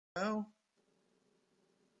now.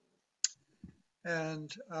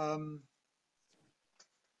 And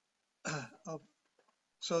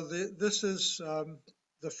so this is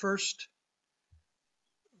the first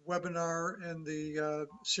webinar in the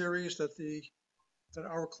series that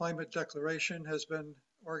our climate declaration has been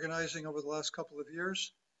organizing over the last couple of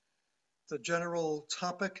years. The general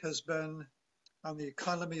topic has been on the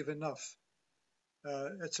economy of enough.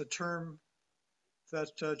 It's a term that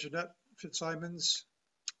Jeanette Fitzsimons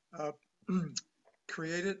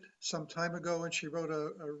created some time ago, and she wrote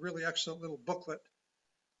a really excellent little booklet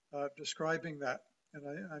describing that. And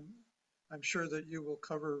I'm sure that you will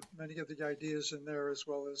cover many of the ideas in there as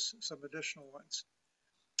well as some additional ones.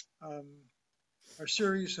 Our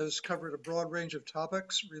series has covered a broad range of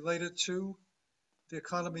topics related to the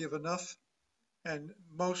economy of enough, and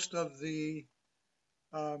most of the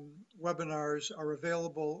webinars are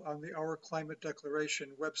available on the Our Climate Declaration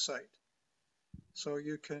website. So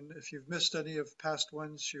you can, if you've missed any of past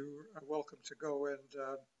ones, you are welcome to go and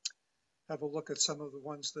have a look at some of the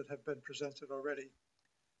ones that have been presented already.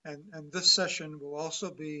 And this session will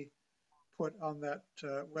also be put on that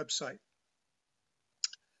website.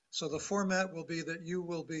 So the format will be that you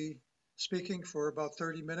will be speaking for about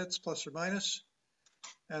 30 minutes plus or minus,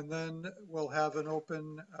 and then we'll have an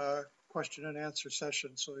open question and answer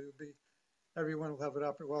session. So everyone will have an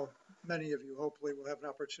opportunity, well, many of you hopefully will have an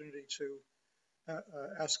opportunity to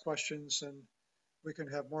ask questions, and we can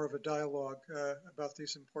have more of a dialogue about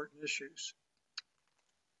these important issues.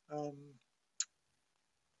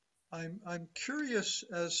 I'm curious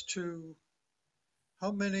as to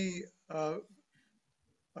how many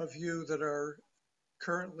of you that are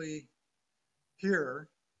currently here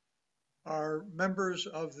are members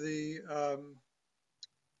of the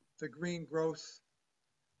Green Growth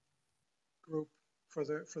Group for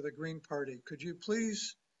the Green Party. Could you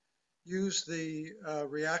please use the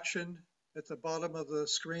reaction at the bottom of the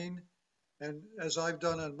screen, and as I've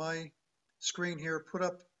done on my screen here,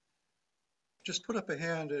 just put up a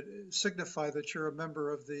hand and signify that you're a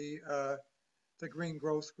member of the Green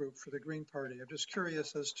Growth Group for the Green Party. I'm just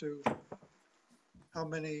curious as to how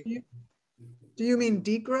many. Do you mean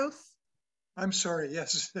degrowth? I'm sorry,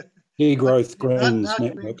 yes. Degrowth Greens not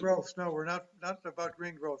Network. green growth. No, we're not about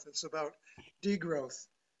green growth. It's about degrowth.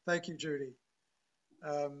 Thank you, Judy.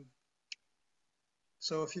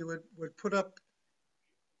 So if you would put up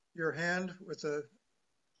your hand with the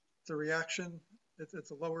reaction at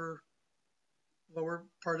the lower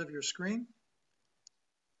part of your screen.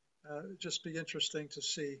 It'd just be interesting to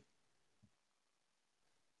see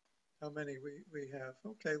how many we have.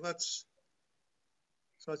 Okay,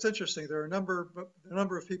 so it's interesting. There are a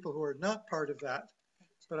number of people who are not part of that,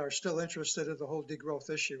 but are still interested in the whole degrowth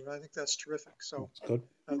issue. And I think that's terrific. So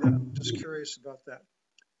I'm just curious about that.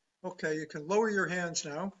 Okay, you can lower your hands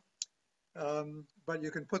now, but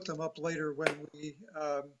you can put them up later when we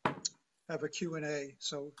have a Q&A.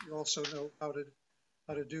 So you also know how to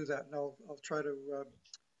do that. And I'll try to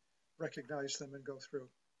recognize them and go through.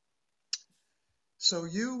 So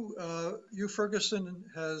Hugh Ferguson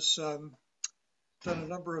has done a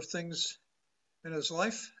number of things in his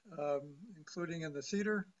life, including in the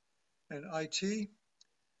theater and IT.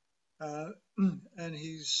 And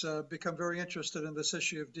he's become very interested in this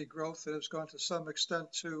issue of degrowth and has gone to some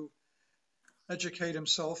extent to educate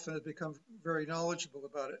himself and has become very knowledgeable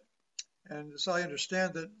about it. And as I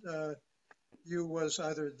understand it, Hugh was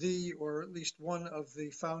either the or at least one of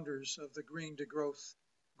the founders of the Green Degrowth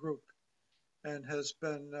Group and has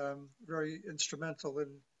been very instrumental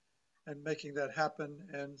in making that happen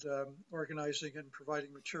and organizing and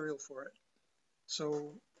providing material for it.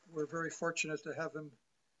 So we're very fortunate to have him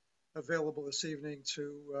available this evening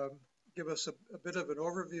to give us a bit of an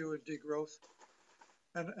overview of degrowth.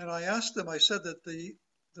 And I asked them, I said that the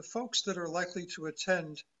folks that are likely to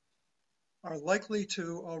attend are likely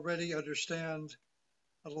to already understand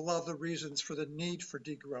a lot of the reasons for the need for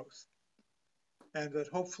degrowth, and that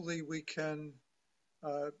hopefully we can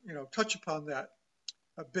touch upon that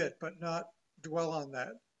a bit, but not dwell on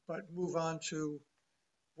that, but move on to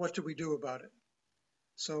what do we do about it.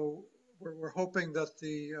 So we're hoping that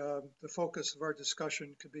the focus of our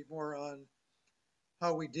discussion could be more on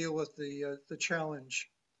how we deal with the challenge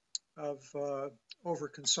of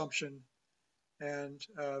overconsumption and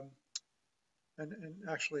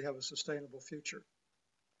actually have a sustainable future.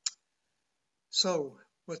 So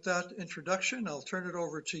with that introduction, I'll turn it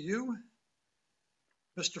over to you,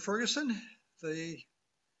 Mr. Ferguson. Thank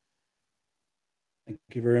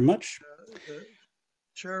you very much. The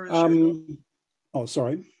chair is oh,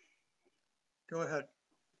 sorry. Go ahead.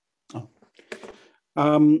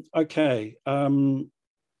 Oh. Okay.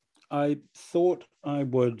 I thought I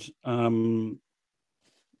would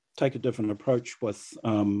take a different approach with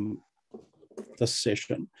this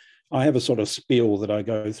session. I have a sort of spiel that I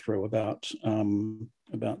go through about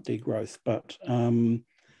degrowth, but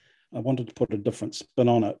I wanted to put a different spin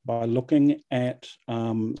on it by looking at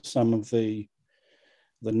some of the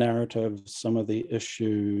narratives, some of the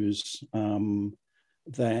issues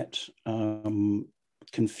that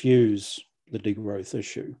confuse the degrowth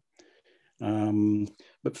issue.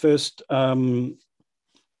 But first,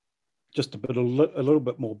 just a little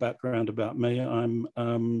bit more background about me.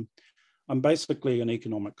 I'm basically an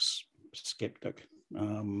economics skeptic,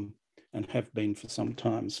 and have been for some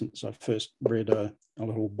time, since I first read a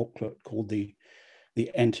little booklet called the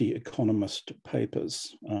Anti-Economist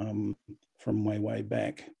Papers from way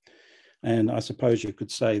back. And I suppose you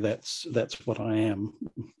could say that's what I am,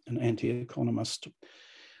 an anti-economist.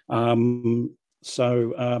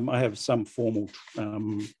 So I have some formal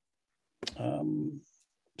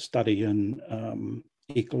study in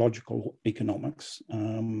ecological economics,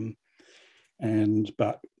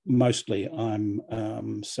 but mostly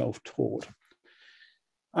I'm self-taught.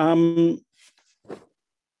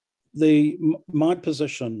 My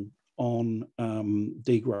position on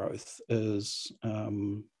degrowth is,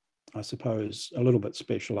 I suppose, a little bit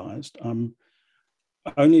specialized. I'm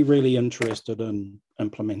only really interested in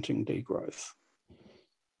implementing degrowth.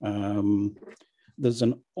 There's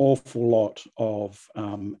an awful lot of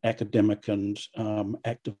academic and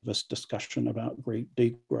activist discussion about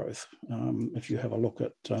degrowth. If you have a look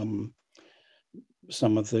at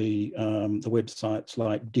some of the websites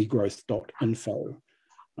like degrowth.info,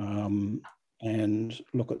 and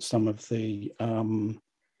look at some of the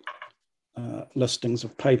listings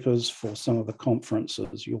of papers for some of the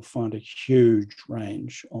conferences, you'll find a huge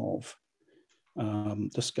range of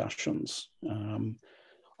discussions,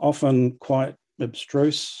 often quite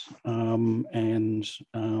abstruse, and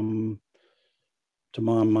to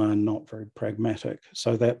my mind, not very pragmatic.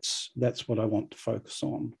 So that's what I want to focus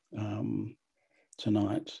on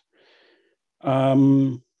tonight.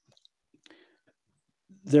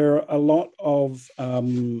 There are a lot of,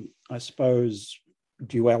 I suppose,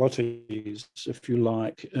 dualities, if you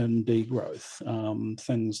like, in degrowth,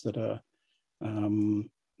 things that are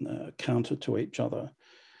counter to each other.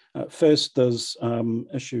 First, there's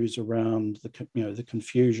issues around the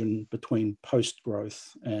confusion between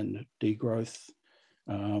post-growth and degrowth.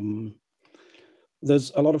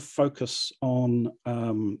 There's a lot of focus on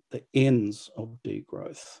the ends of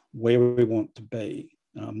degrowth, where we want to be,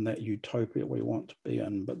 that utopia we want to be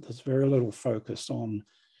in, but there's very little focus on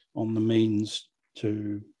the means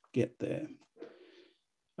to get there.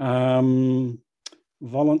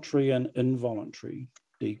 Voluntary and involuntary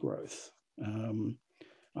degrowth.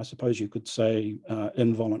 I suppose you could say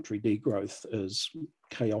involuntary degrowth is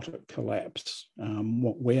chaotic collapse.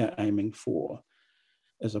 What we're aiming for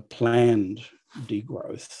is a planned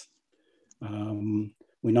degrowth.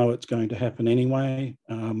 We know it's going to happen anyway.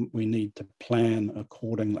 We need to plan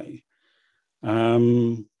accordingly.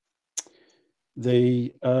 The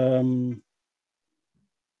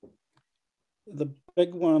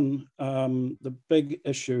big one, the big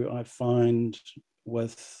issue I find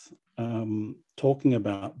with talking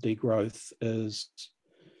about degrowth is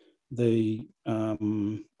the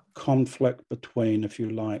conflict between, if you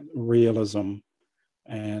like, realism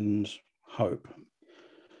and hope.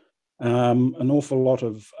 An awful lot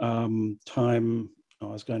of time, I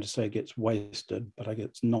was going to say gets wasted, but I guess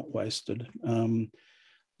it's not wasted.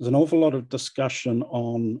 There's an awful lot of discussion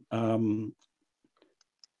on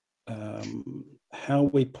how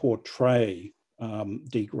we portray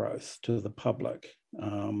degrowth to the public.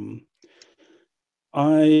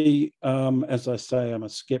 As I say, I'm a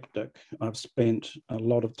skeptic. I've spent a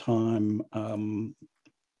lot of time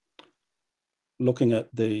looking at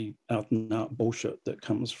the out and out bullshit that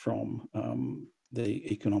comes from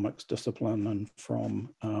the economics discipline and from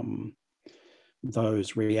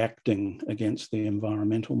those reacting against the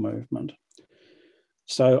environmental movement.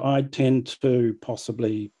 So I tend to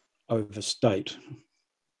possibly overstate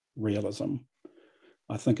realism.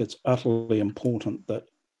 I think it's utterly important that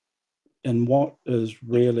in what is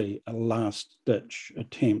really a last-ditch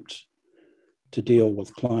attempt to deal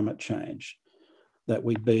with climate change, that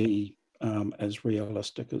we be as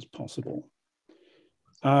realistic as possible.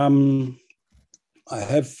 I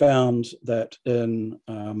have found that in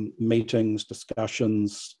meetings,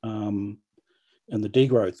 discussions in the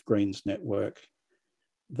Degrowth Greens network,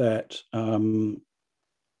 that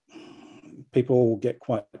people get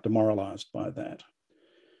quite demoralized by that.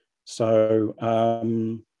 So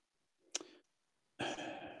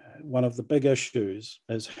one of the big issues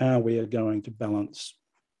is how we are going to balance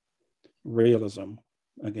realism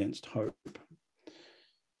against hope.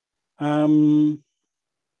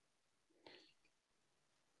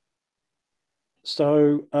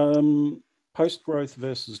 Post-growth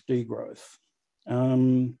versus degrowth.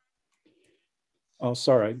 Oh,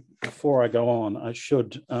 sorry, before I go on, I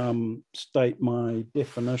should state my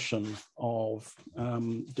definition of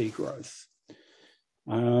degrowth.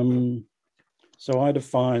 So I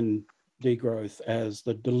define degrowth as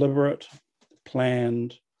the deliberate,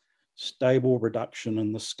 planned, stable reduction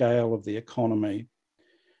in the scale of the economy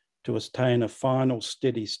to attain a final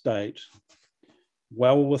steady state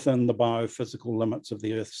well within the biophysical limits of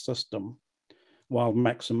the Earth system, while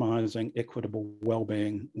maximizing equitable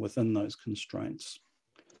well-being within those constraints.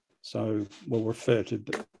 So we'll refer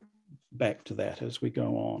back to that as we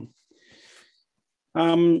go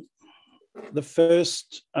on. The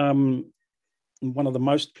first, one of the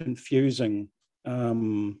most confusing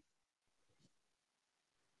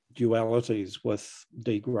dualities with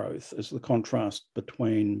degrowth is the contrast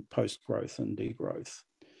between post-growth and degrowth.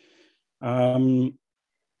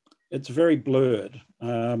 It's very blurred,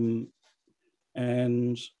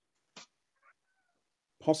 and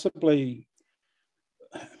possibly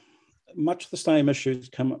much the same issues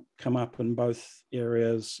come up in both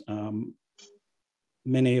areas.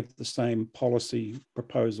 Many of the same policy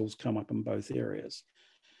proposals come up in both areas.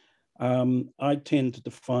 I tend to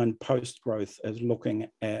define post-growth as looking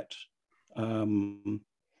at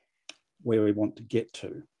where we want to get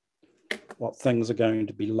to, what things are going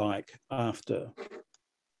to be like after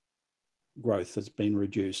growth has been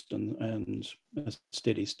reduced and a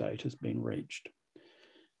steady state has been reached.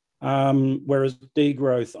 Whereas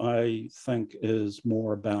degrowth, I think, is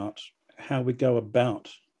more about how we go about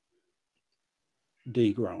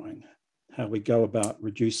degrowing, how we go about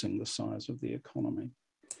reducing the size of the economy.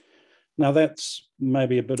 Now that's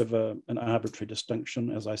maybe a bit of an arbitrary distinction,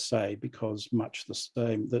 as I say, because much the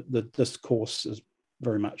same, the discourse is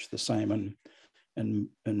very much the same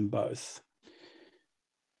in both.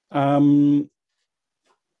 I'm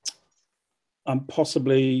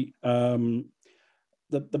possibly, the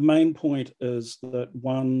main point is that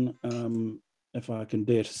one, if I can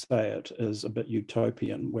dare to say it, is a bit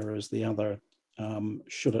utopian, whereas the other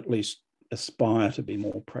should at least aspire to be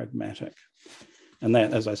more pragmatic. And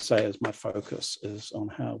that, as I say, is my focus, is on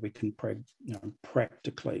how we can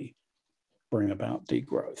practically bring about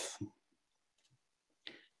degrowth.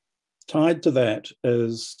 Tied to that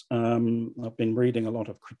is, I've been reading a lot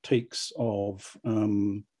of critiques of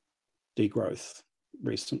degrowth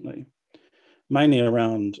recently, mainly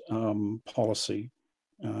around policy.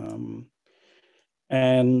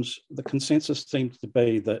 And the consensus seems to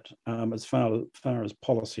be that as far as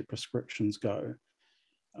policy prescriptions go,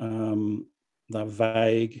 they're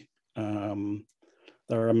vague.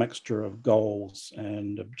 They're a mixture of goals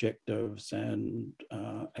and objectives and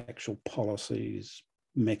actual policies,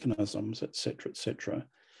 mechanisms, et cetera,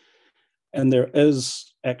 and there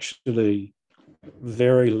is actually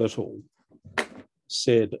very little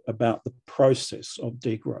said about the process of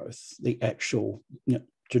degrowth, the actual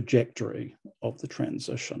trajectory of the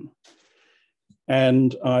transition.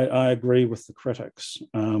 And I agree with the critics.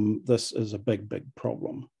 This is a big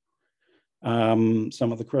problem.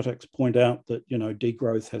 Some of the critics point out that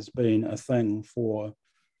degrowth has been a thing for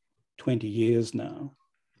 20 years now,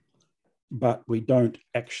 but we don't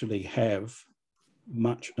actually have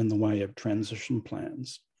much in the way of transition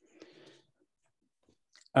plans.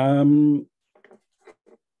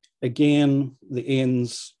 Again, the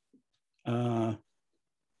ends, the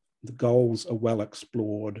goals are well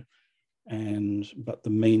explored, but the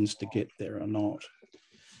means to get there are not.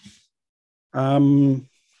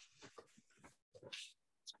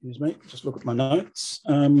 Excuse me, just look at my notes.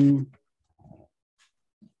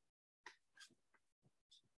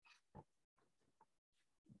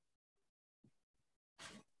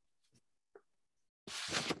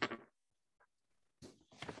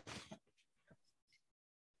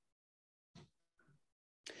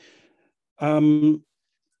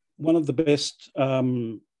 One of the best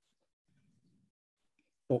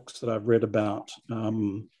books that I've read about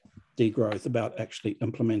degrowth, about actually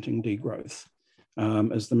implementing degrowth,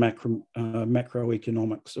 is the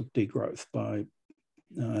Macroeconomics of Degrowth by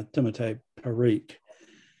Timotei Parikh.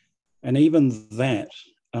 And even that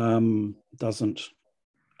doesn't,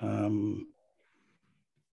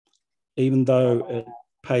 even though it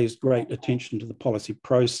pays great attention to the policy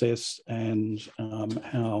process and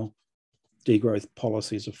how degrowth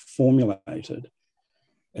policies are formulated,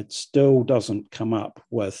 it still doesn't come up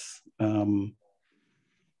with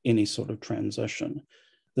any sort of transition.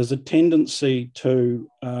 There's a tendency to,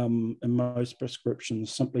 in most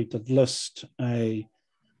prescriptions, simply to list a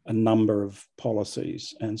a number of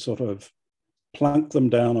policies and sort of plunk them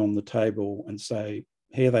down on the table and say,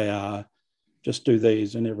 here they are, just do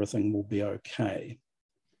these and everything will be okay.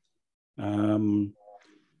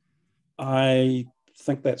 I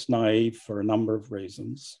think that's naive for a number of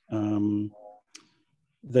reasons.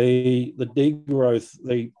 The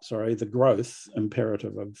growth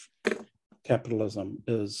imperative of capitalism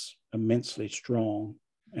is immensely strong,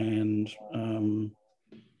 and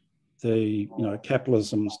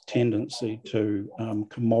capitalism's tendency to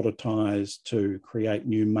commoditize, to create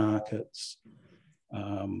new markets,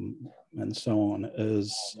 and so on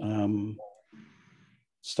is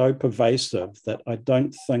so pervasive that I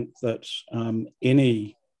don't think that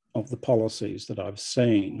any of the policies that I've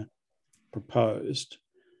seen proposed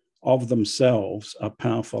of themselves are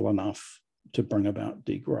powerful enough to bring about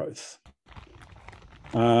degrowth.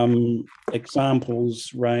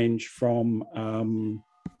 Examples range from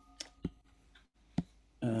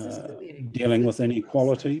dealing with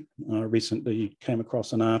inequality. I recently came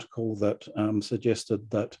across an article that suggested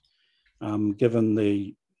that given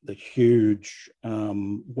the huge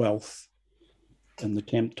wealth in the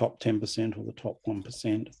top 10% or the top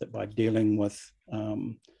 1%, that by dealing with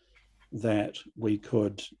that we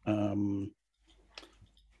could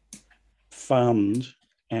fund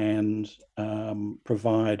and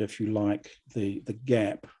provide, if you like, the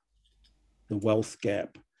gap, the wealth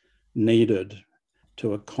gap needed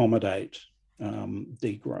to accommodate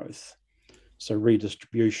degrowth. So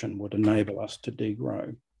redistribution would enable us to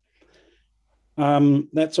degrow.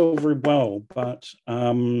 That's all very well, but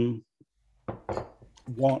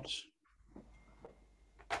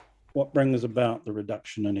what brings about the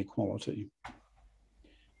reduction in inequality?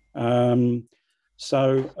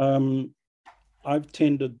 I've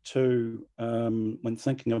tended to, when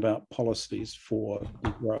thinking about policies for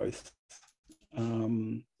degrowth,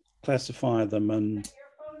 classify them in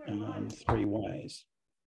three ways.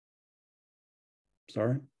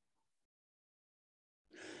 Sorry.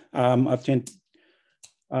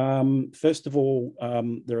 First of all,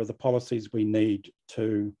 there are the policies we need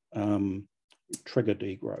to trigger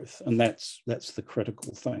degrowth, and that's the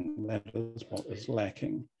critical thing. That is what is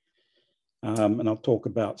lacking. And I'll talk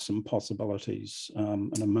about some possibilities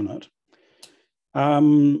in a minute.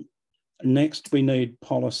 Next, we need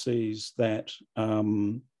policies that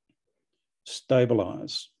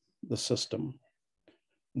stabilize the system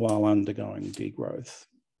while undergoing degrowth.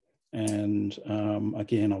 And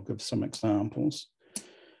again, I'll give some examples.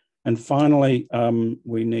 And finally,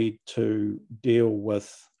 we need to deal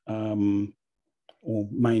with or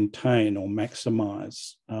maintain or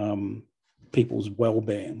maximize people's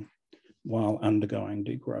well-being while undergoing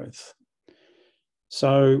degrowth.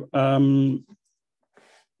 So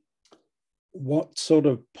what sort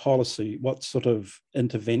of policy, what sort of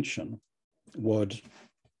intervention would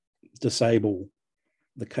disable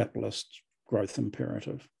the capitalist growth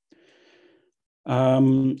imperative? There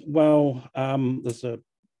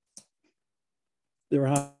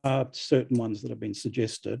are certain ones that have been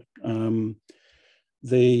suggested.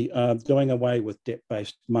 The doing away with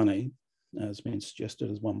debt-based money has been suggested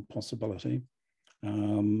as one possibility.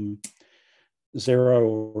 Zero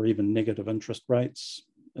or even negative interest rates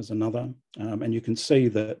is another. And you can see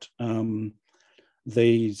that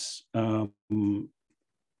these are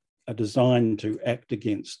designed to act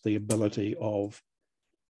against the ability of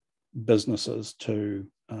businesses to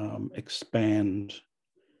expand.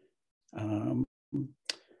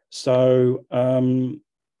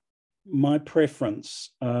 My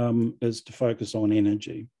preference is to focus on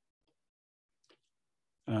energy.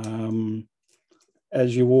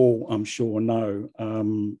 As you all, I'm sure, know,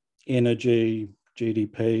 energy,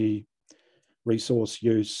 GDP, resource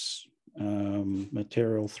use,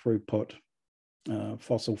 material throughput,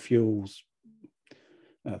 fossil fuel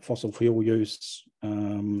use,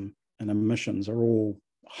 and emissions are all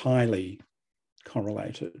highly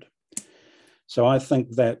correlated. So I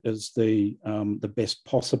think that is the best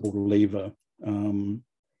possible lever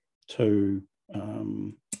to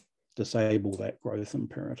disable that growth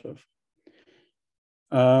imperative.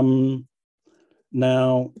 Now,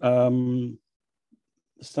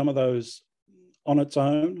 some of those on its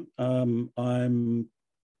own, I'm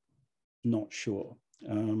not sure.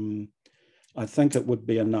 I think it would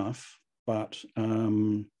be enough, but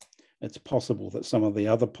it's possible that some of the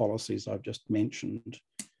other policies I've just mentioned,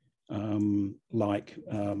 like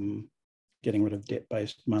getting rid of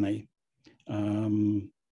debt-based money,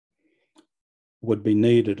 would be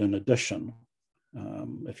needed in addition,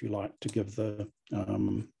 if you like, to give the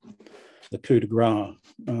coup de grace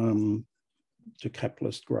to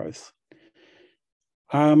capitalist growth.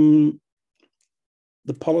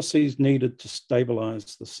 the policies needed to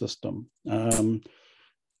stabilise the system. An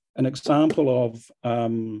example of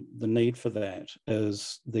the need for that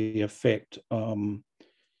is the effect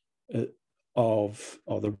of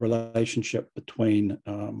the relationship between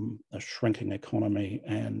a shrinking economy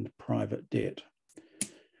and private debt.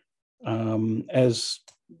 As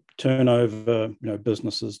turnover,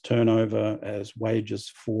 businesses turnover, as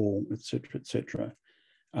wages fall, et cetera,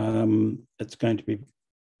 it's going to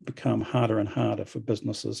become harder and harder for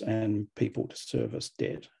businesses and people to service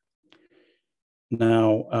debt.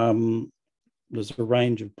 Now, there's a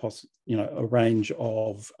range of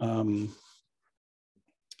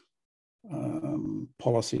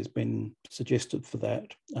policies been suggested for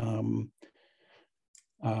that.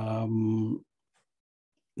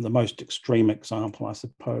 The most extreme example, I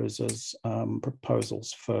suppose, is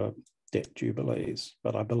proposals for debt jubilees,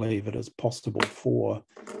 but I believe it is possible for,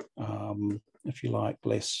 if you like,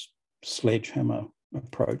 less sledgehammer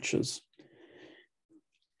approaches.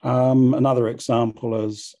 Another example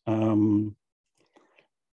is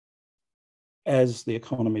as the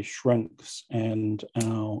economy shrinks and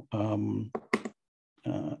our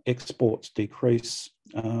exports decrease,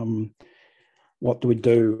 what do we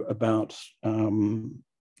do about our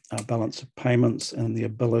balance of payments and the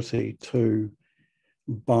ability to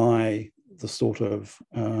buy the sort of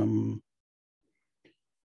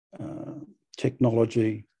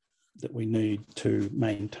technology that we need to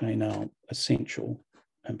maintain our essential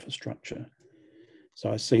infrastructure?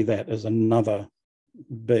 So I see that as another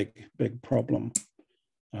big problem.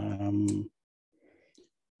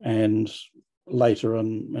 And later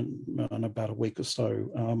in about a week or so,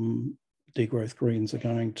 Degrowth Greens are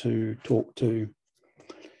going to talk to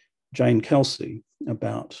Jane Kelsey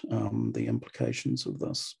about the implications of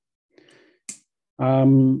this.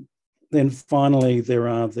 Then finally, there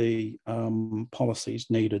are the policies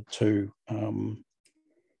needed to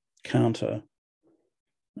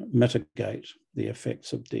mitigate the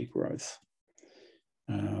effects of degrowth.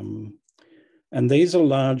 And these are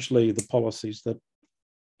largely the policies that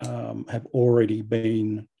have already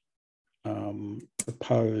been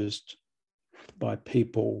proposed by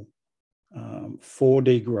people for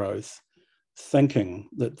degrowth, thinking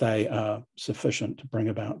that they are sufficient to bring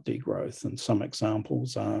about degrowth. And some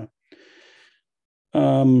examples are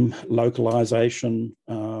localization,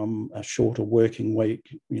 a shorter working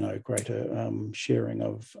week, greater sharing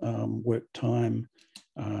of work time,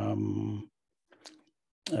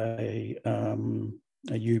 a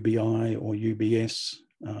UBI or UBS.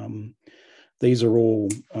 These are all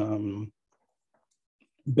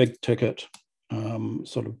big ticket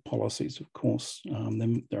sort of policies, of course.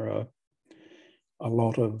 Then there are a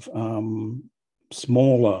lot of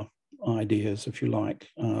smaller ideas, if you like,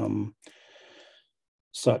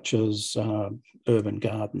 such as urban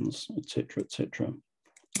gardens, etc., etc.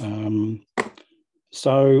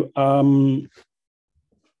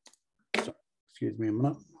 Excuse me a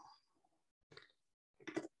minute.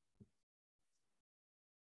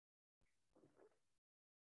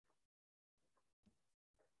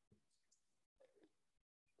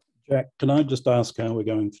 Jack, can I just ask how we're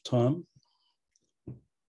going for time?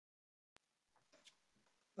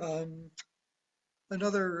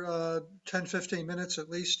 Another 10, 15 minutes at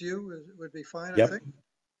least would be fine, Yep. I think.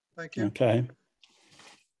 Thank you. Okay.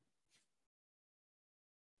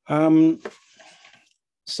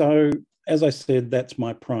 So, as I said, that's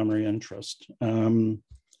my primary interest. I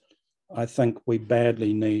think we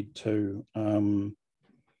badly need to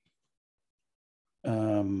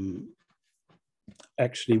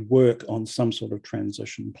actually work on some sort of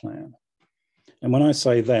transition plan. And when I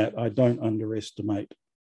say that, I don't underestimate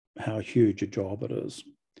how huge a job it is.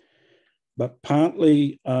 But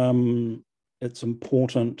partly it's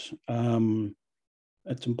important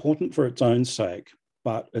for its own sake,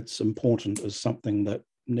 but it's important as something that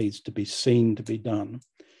needs to be seen to be done.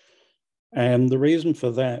 And the reason for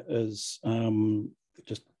that is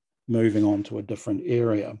just moving on to a different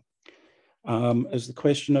area, is the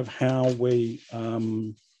question of how we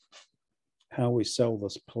sell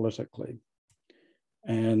this politically.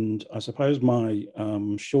 And I suppose my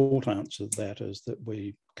short answer to that is that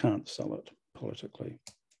we can't sell it politically.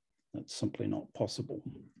 That's simply not possible.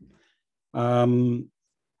 I've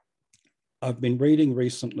been reading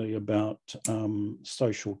recently about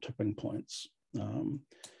social tipping points.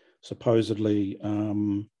 Supposedly,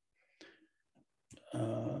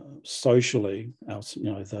 socially,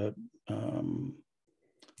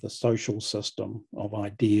 the social system of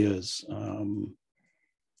ideas,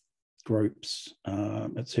 groups,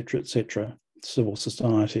 etc., civil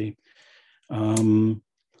society,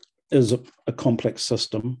 is a complex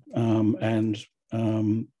system, and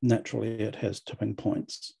naturally it has tipping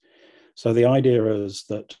points. So the idea is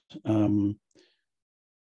that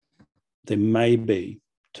there may be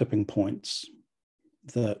tipping points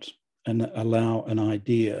that allow an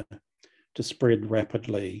idea to spread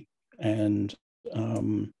rapidly and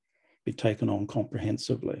be taken on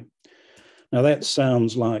comprehensively. Now that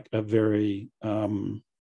sounds like a very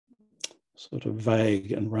sort of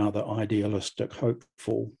vague and rather idealistic,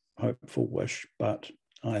 hopeful wish, but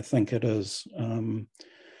I think it is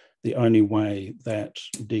the only way that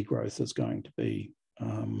degrowth is going to be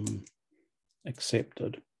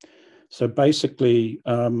accepted. So basically,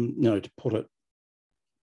 to put it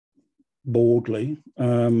baldly,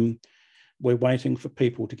 we're waiting for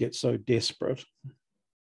people to get so desperate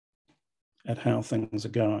at how things are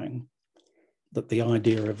going that the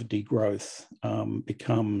idea of degrowth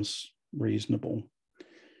becomes reasonable.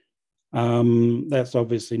 That's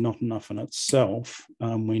obviously not enough in itself.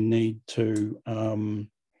 We need to,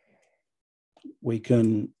 we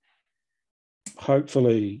can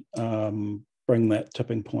hopefully bring that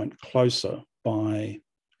tipping point closer by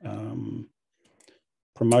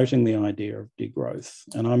promoting the idea of degrowth.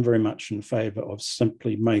 And I'm very much in favour of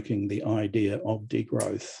simply making the idea of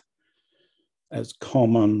degrowth as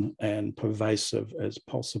common and pervasive as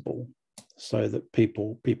possible so that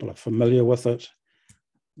people are familiar with it.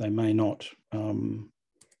 They may not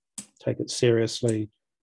take it seriously,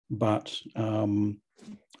 but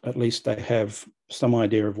at least they have some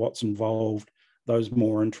idea of what's involved. Those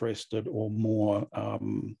more interested or more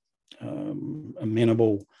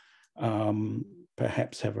amenable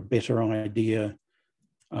perhaps have a better idea.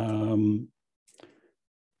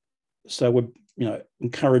 So we're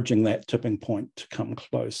encouraging that tipping point to come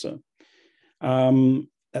closer.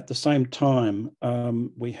 At the same time,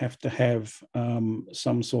 we have to have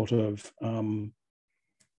some sort of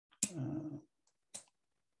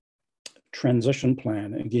transition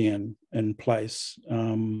plan again in place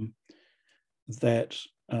that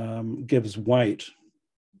gives weight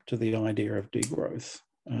to the idea of degrowth,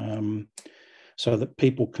 so that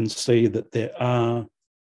people can see that there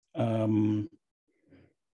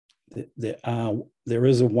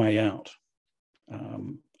is a way out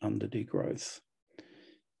under degrowth.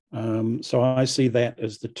 So I see that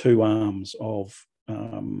as the two arms of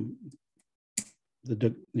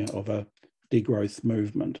of a degrowth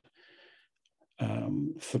movement.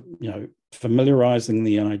 Familiarizing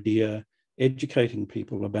the idea, educating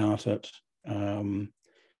people about it,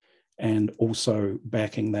 and also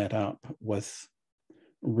backing that up with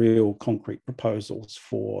real concrete proposals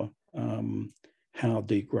for how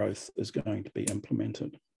degrowth is going to be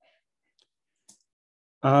implemented.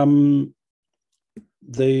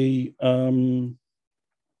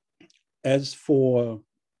 As for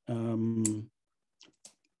a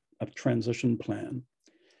transition plan,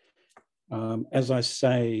 as I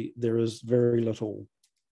say, there is very little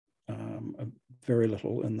in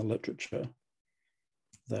the literature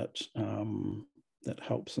that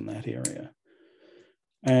helps in that area.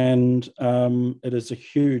 And it is a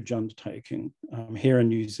huge undertaking here in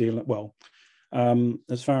New Zealand. Well,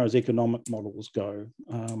 as far as economic models go,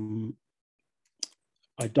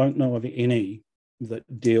 I don't know of any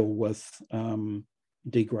that deal with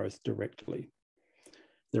degrowth directly.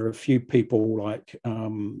 There are a few people like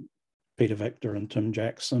Peter Victor and Tim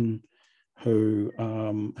Jackson who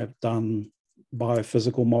have done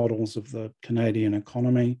biophysical models of the Canadian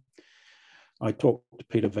economy. I talked to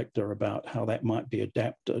Peter Victor about how that might be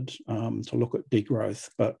adapted to look at degrowth,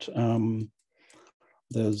 but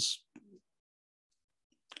there's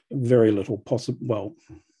very little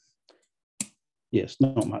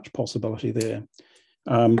not much possibility there.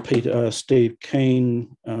 Steve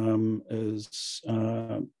Keen is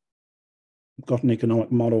got an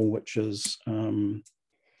economic model which is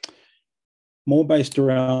more based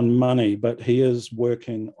around money, but he is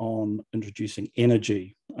working on introducing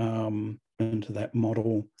energy into that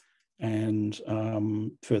model, and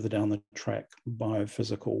further down the track,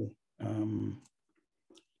 biophysical,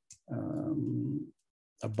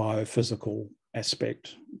 a biophysical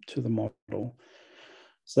aspect to the model.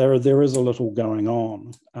 So there is a little going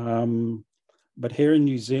on. But here in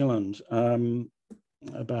New Zealand,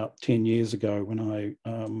 about 10 years ago, when I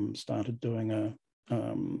started doing a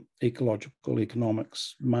ecological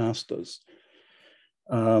economics master's,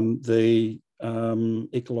 the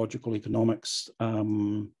ecological economics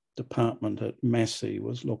department at Massey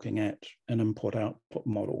was looking at an input-output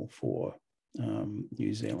model for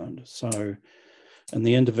New Zealand. So in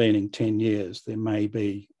the intervening 10 years, there may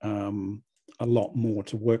be a lot more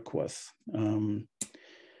to work with.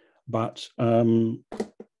 But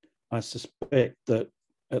I suspect that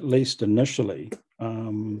at least initially,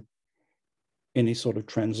 any sort of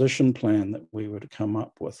transition plan that we were to come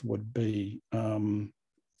up with would be,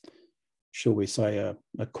 shall we say,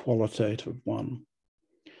 a qualitative one.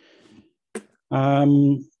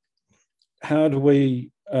 How do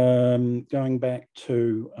we, going back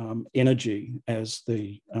to energy as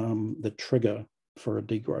the trigger for a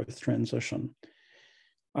degrowth transition,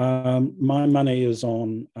 my money is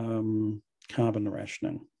on carbon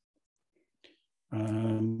rationing.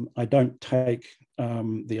 I don't take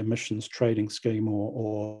the emissions trading scheme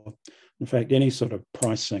or in fact, any sort of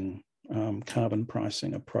pricing, carbon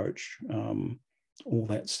pricing approach all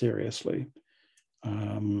that seriously.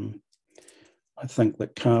 I think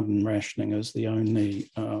that carbon rationing is the only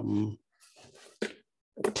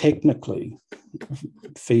technically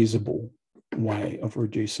feasible way of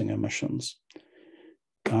reducing emissions.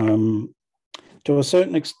 To a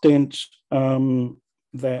certain extent,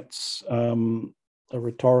 that's a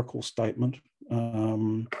rhetorical statement.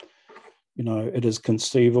 You know, it is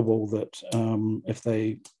conceivable that if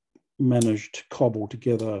they managed to cobble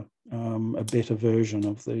together a better version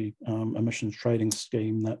of the emissions trading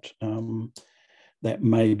scheme, that that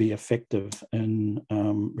may be effective in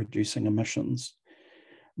reducing emissions.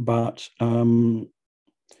 But carbon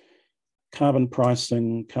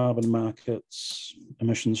pricing, carbon markets,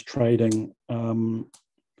 emissions trading,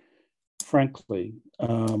 frankly,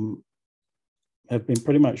 have been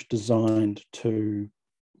pretty much designed to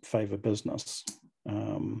favour business,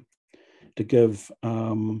 to give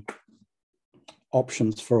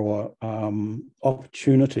options for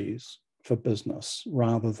opportunities for business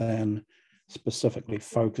rather than specifically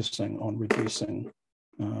focusing on reducing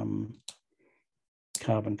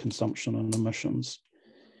carbon consumption and emissions.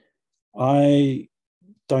 I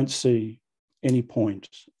don't see any point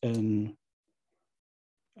in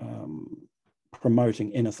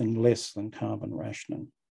promoting anything less than carbon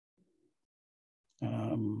rationing.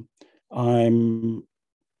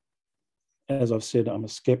 As I've said, I'm a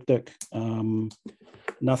skeptic.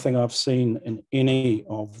 Nothing I've seen in any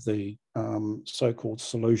of the so-called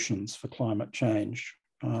solutions for climate change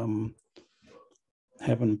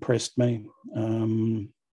have impressed me. You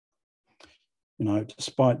know,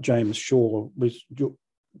 despite James Shaw's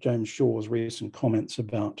recent comments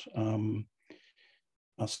about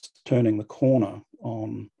us turning the corner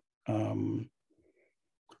on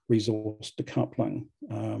resource decoupling,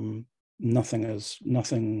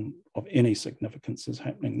 nothing of any significance is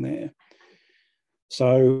happening there.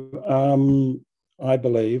 So I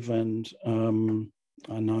believe, and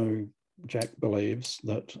I know Jack believes,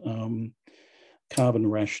 that carbon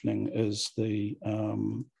rationing is the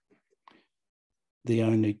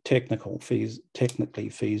only technically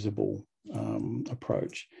feasible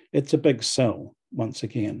approach. It's a big sell, once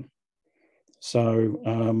again.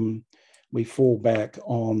 So we fall back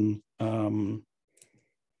on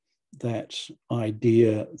that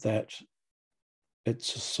idea that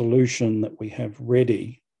it's a solution that we have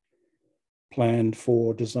ready, planned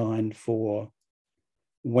for, designed for,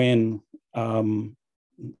 when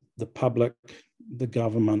the public, the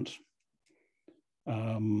government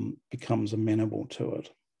becomes amenable to it.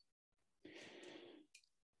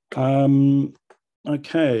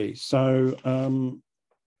 Okay, so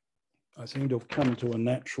I seem to have come to a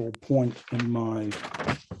natural point in my,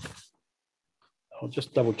 I'll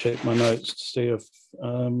just double check my notes to see if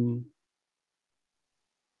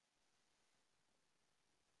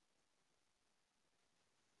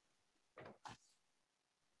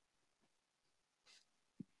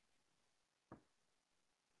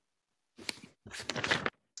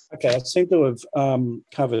okay, I seem to have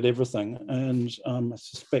covered everything, and I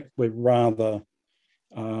suspect we're rather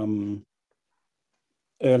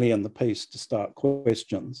early in the piece to start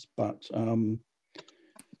questions, but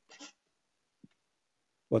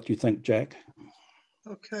what do you think, Jack?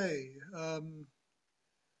 Okay.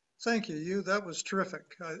 Thank you, Hugh. That was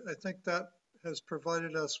terrific. I think that has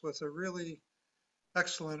provided us with a really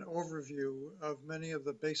excellent overview of many of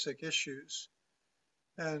the basic issues.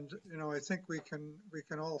 And, you know, I think we can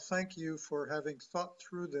all thank you for having thought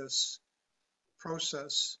through this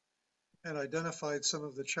process and identified some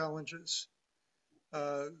of the challenges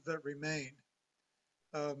that remain.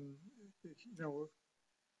 You know,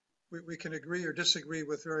 we can agree or disagree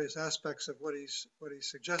with various aspects of what he's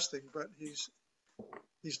suggesting, but he's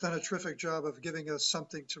done a terrific job of giving us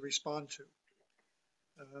something to respond to.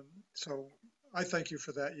 So I thank you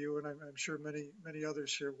for that, Hugh, and I'm sure many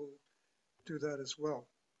others here will do that as well.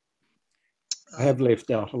 I have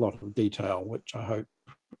left out a lot of detail, which I hope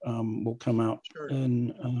will come out sure.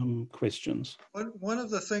 In questions. One of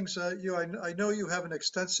the things, Hugh, I know you have an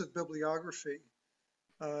extensive bibliography,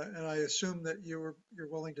 and I assume that you're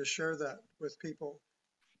willing to share that with people.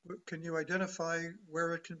 can you identify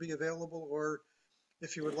where it can be available? Or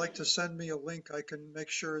if you would like to send me a link, I can make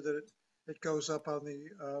sure that it goes up on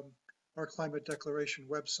the our climate declaration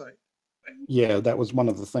website. Yeah, that was one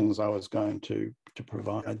of the things I was going to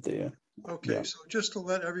provide there. Okay, Yeah. so just to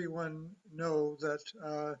let everyone know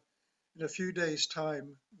that in a few days'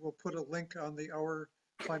 time, we'll put a link on the Our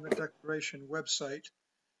Climate Declaration website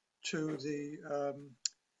to the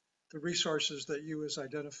resources that you has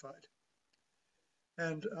identified.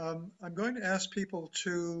 And I'm going to ask people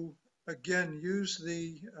to, again, use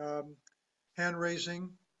the hand raising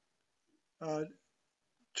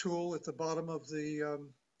tool at the bottom of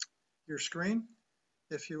your screen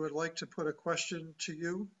if you would like to put a question to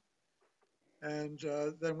you, and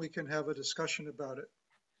then we can have a discussion about it.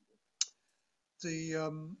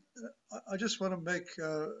 I just want to make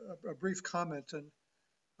a brief comment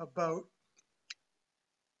about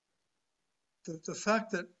the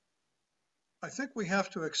fact that I think we have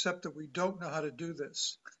to accept that we don't know how to do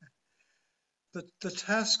this. The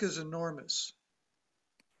task is enormous.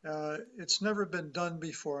 It's never been done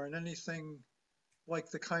before in anything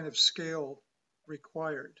like the kind of scale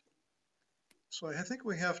required. So I think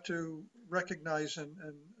we have to recognize and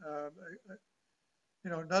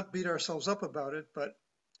not beat ourselves up about it, but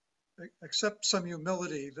accept some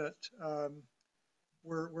humility that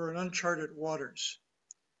we're in uncharted waters.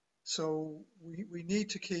 So we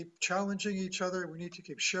need to keep challenging each other. We need to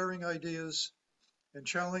keep sharing ideas and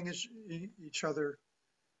challenging each other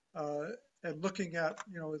and looking at,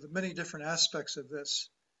 the many different aspects of this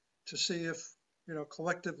to see if,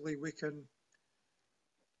 collectively we can,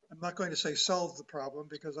 I'm not going to say solve the problem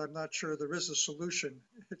because I'm not sure there is a solution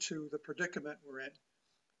to the predicament we're in,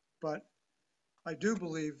 but I do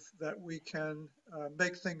believe that we can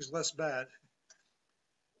make things less bad.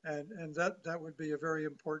 And that would be a very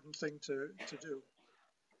important thing to do.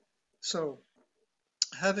 So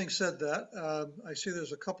having said that, I see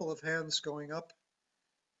there's a couple of hands going up.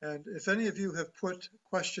 And if any of you have put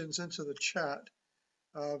questions into the chat,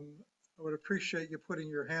 I would appreciate you putting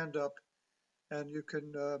your hand up and you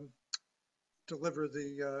can deliver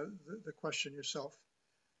the question yourself.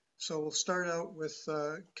 So we'll start out with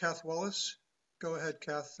Kath Wallace. Go ahead,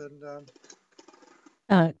 Kath.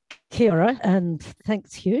 And Kia ora, and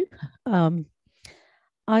thanks, Hugh.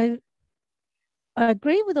 I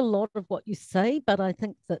agree with a lot of what you say, but I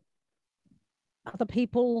think that other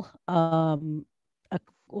people are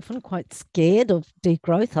often quite scared of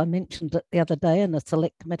degrowth. I mentioned it the other day in a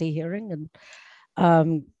select committee hearing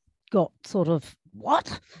and got sort of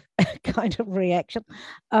what kind of reaction.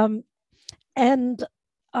 And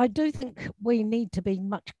I do think we need to be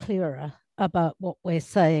much clearer about what we're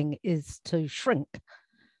saying is to shrink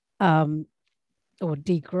or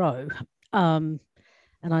degrow. And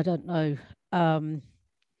I don't know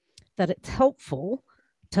that it's helpful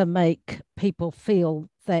to make people feel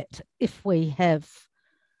that if we have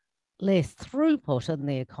less throughput in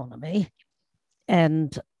the economy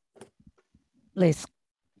and less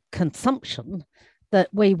consumption, that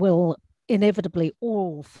we will inevitably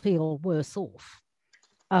all feel worse off.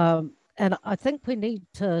 And I think we need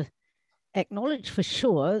to acknowledge for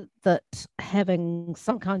sure that having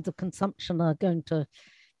some kinds of consumption are going to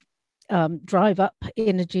drive up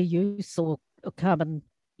energy use or carbon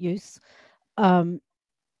use or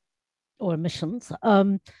emissions.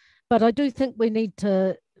 But I do think we need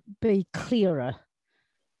to be clearer.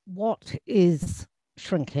 What is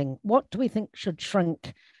shrinking? What do we think should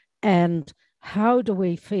shrink? And how do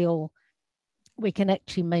we feel we can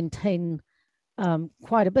actually maintain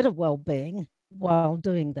quite a bit of well-being while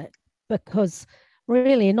doing that? Because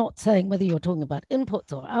really not saying whether you're talking about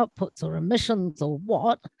inputs or outputs or emissions or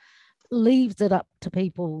what leaves it up to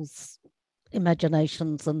people's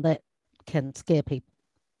imaginations, and that can scare people.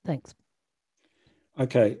 Thanks.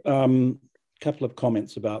 Okay, couple of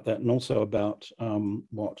comments about that and also about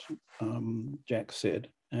what Jack said,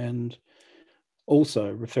 and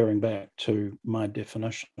also referring back to my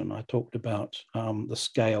definition. I talked about the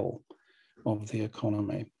scale of the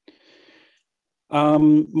economy.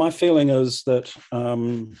 My feeling is that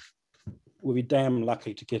we'll be damn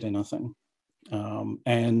lucky to get anything.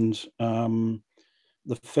 And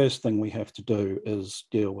the first thing we have to do is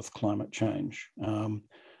deal with climate change.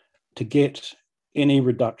 To get any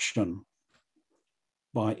reduction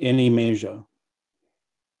by any measure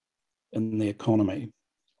in the economy,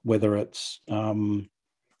 whether it's throughput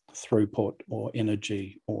or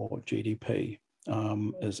energy or GDP,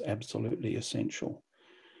 is absolutely essential.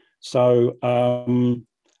 So I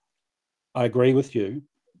agree with you,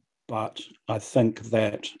 but I think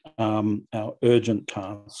that our urgent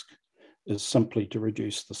task is simply to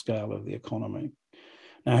reduce the scale of the economy.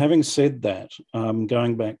 Now, having said that,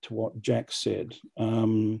 going back to what Jack said,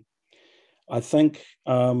 I think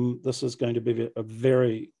this is going to be a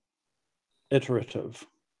very iterative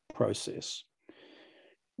process.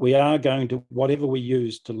 We are going to, whatever we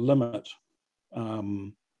use to limit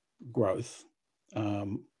growth,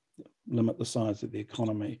 limit the size of the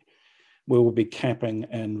economy, we will be capping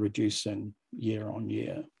and reducing year on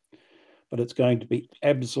year. But it's going to be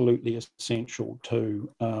absolutely essential to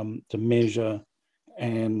measure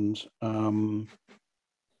and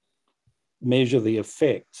measure the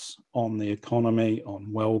effects on the economy,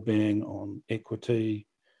 on well-being, on equity,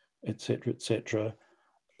 etc.,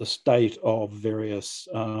 the state of various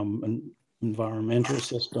environmental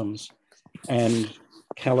systems, and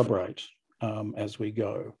calibrate as we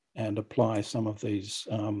go and apply some of these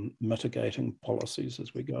mitigating policies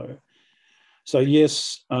as we go. So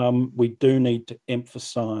yes, we do need to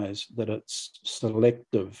emphasize that it's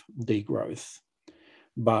selective degrowth,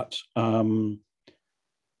 but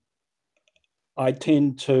I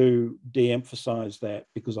tend to de-emphasize that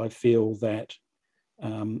because I feel that,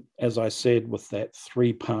 as I said, with that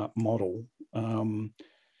three-part model,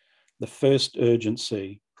 the first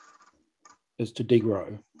urgency is to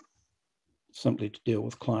degrow, simply to deal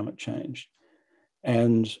with climate change.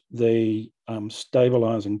 And the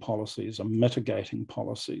stabilizing policies and mitigating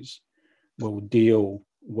policies will deal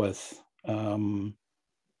with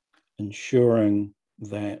ensuring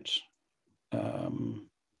that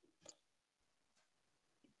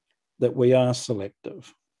that we are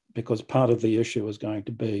selective, because part of the issue is going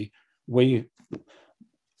to be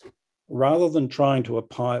rather than trying to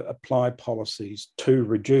apply policies to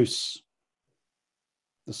reduce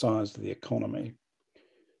the size of the economy,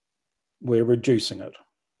 we're reducing it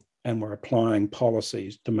and we're applying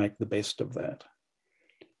policies to make the best of that.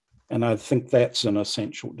 And I think that's an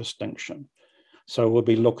essential distinction. So we'll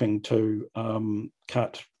be looking to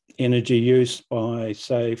cut energy use by,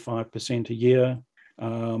 say, 5% a year.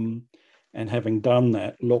 And having done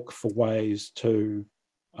that, look for ways to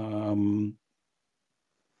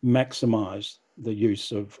maximize the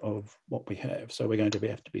use of what we have. So we're going to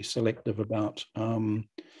have to be selective about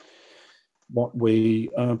what we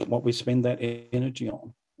spend that energy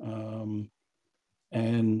on.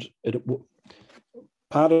 And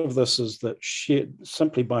part of this is that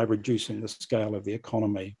simply by reducing the scale of the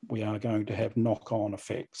economy, we are going to have knock-on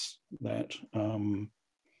effects that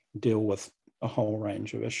deal with a whole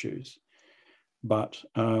range of issues. But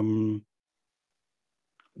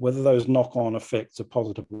whether those knock-on effects are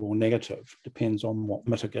positive or negative depends on what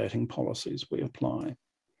mitigating policies we apply.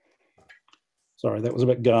 Sorry, that was a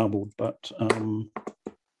bit garbled, but I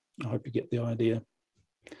hope you get the idea.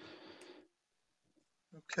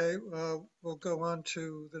 Okay, we'll go on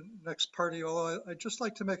to the next party. Although I'd just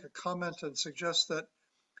like to make a comment and suggest that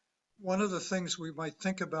one of the things we might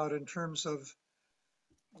think about in terms of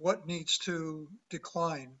what needs to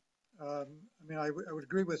decline. I mean, I would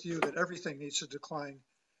agree with you that everything needs to decline,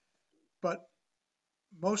 but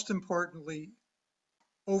most importantly,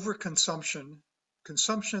 overconsumption,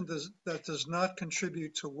 consumption that does not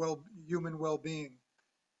contribute to human well-being,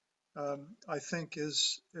 I think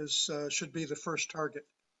should be the first target.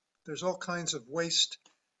 There's all kinds of waste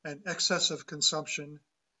and excessive consumption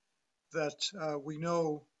that we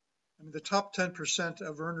know. I mean, the top 10%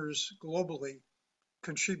 of earners globally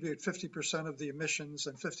contribute 50% of the emissions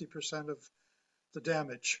and 50% of the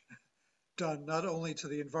damage done, not only to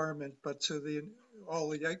the environment, but to all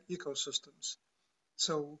the ecosystems.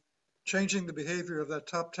 So changing the behavior of that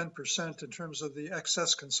top 10% in terms of the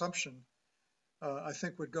excess consumption, I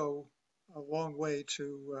think would go a long way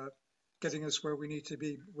to getting us where we need to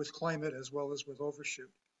be with climate as well as with overshoot.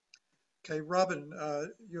 Okay, Robin,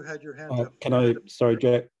 you had your hand up. Sorry,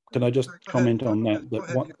 Jack, can I just comment on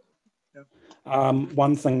that?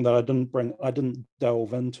 One thing that I didn't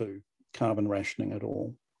delve into carbon rationing at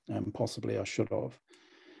all, and possibly I should have.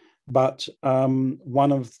 But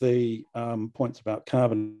one of the points about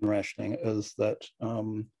carbon rationing is that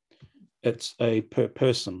it's a per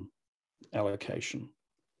person allocation.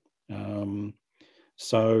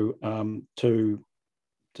 So to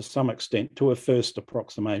some extent, to a first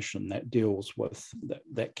approximation, that deals with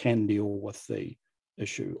that can deal with the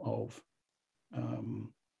issue of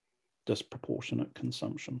disproportionate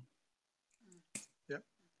consumption. Yep.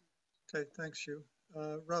 Okay, thanks, Hugh.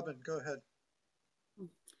 Robin, go ahead.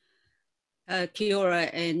 Kia ora,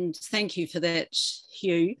 and thank you for that,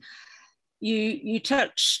 Hugh. You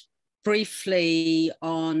touched briefly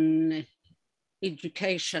on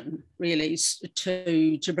education, really,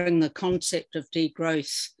 to bring the concept of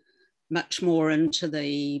degrowth much more into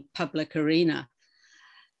the public arena.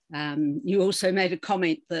 You also made a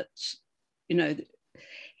comment that,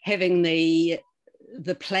 having the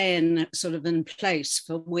plan sort of in place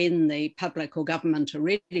for when the public or government are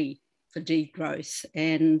ready for degrowth.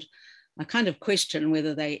 And I kind of question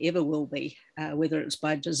whether they ever will be, whether it's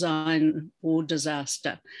by design or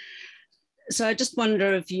disaster. So I just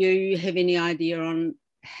wonder if you have any idea on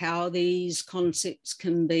how these concepts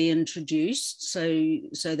can be introduced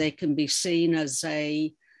so they can be seen as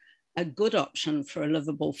a good option for a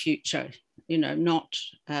livable future, you know, not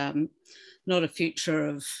a future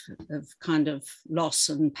of kind of loss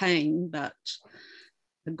and pain, but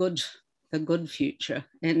a good future.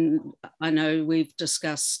 And I know we've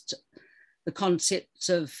discussed the concepts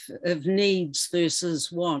of needs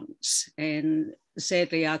versus wants, and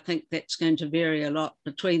sadly I think that's going to vary a lot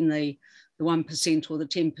between the 1% or the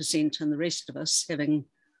 10% and the rest of us, having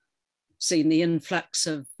seen the influx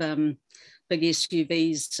of big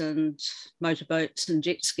SUVs and motorboats and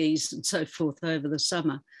jet skis and so forth over the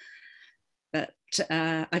summer. But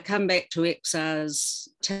I come back to XR's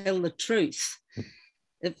tell the truth.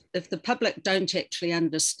 If the public don't actually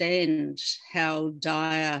understand how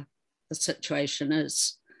dire the situation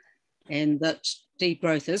is, and that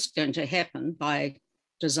degrowth is going to happen by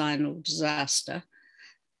design or disaster,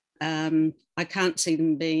 I can't see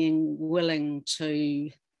them being willing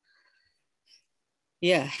to,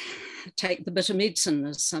 take the bitter medicine,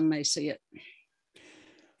 as some may see it.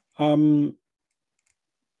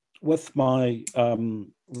 With my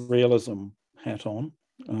realism hat on,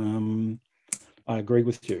 I agree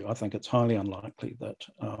with you. I think it's highly unlikely that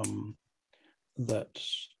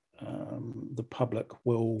the public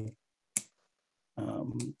will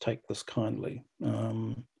take this kindly.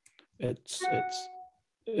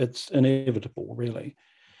 It's inevitable, really.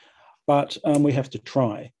 But we have to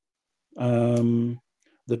try.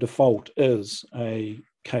 The default is a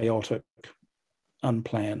chaotic,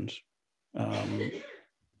 unplanned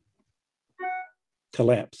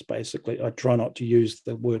collapse, basically. I try not to use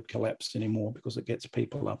the word collapse anymore because it gets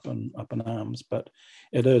people up in arms, but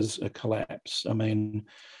it is a collapse. I mean,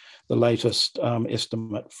 the latest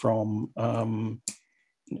estimate from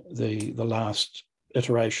the last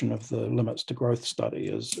iteration of the limits to growth study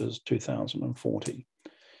is 2040.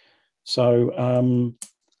 So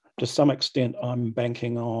to some extent, I'm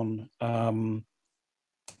banking on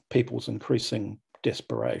people's increasing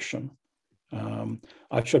desperation.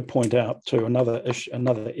 I should point out to another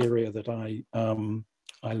area that I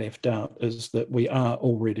left out is that we are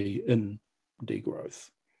already in degrowth.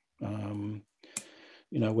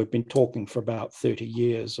 You know, we've been talking for about 30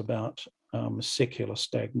 years about secular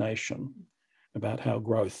stagnation, about how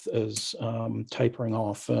growth is tapering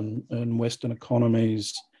off in Western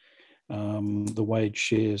economies, the wage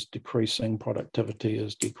share is decreasing, productivity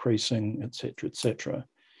is decreasing, et cetera, et cetera.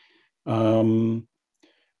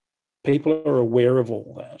 People are aware of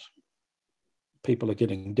all that. People are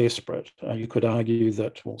getting desperate. You could argue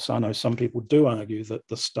that, well, I know some people do argue that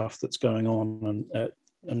the stuff that's going on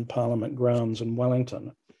in Parliament grounds in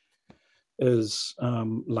Wellington is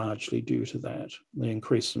largely due to that. The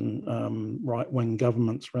increase in right-wing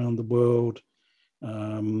governments around the world,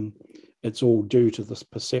 it's all due to this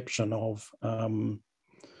perception of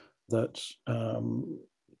that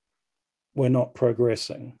we're not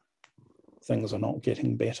progressing. Things are not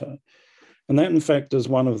getting better. And that, in fact, is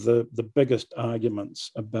one of the biggest arguments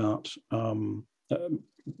about the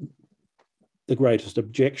greatest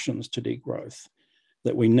objections to degrowth,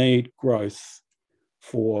 that we need growth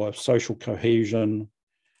for social cohesion,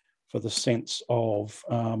 for the sense of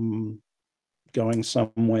going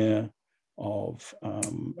somewhere, of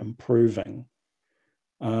improving.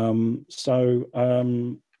 So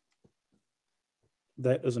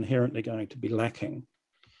that is inherently going to be lacking.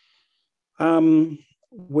 I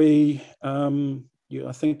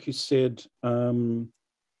think you said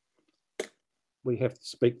we have to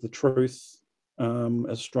speak the truth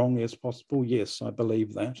as strongly as possible. Yes, I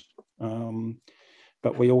believe that.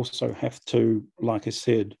 But we also have to, like I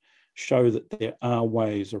said, show that there are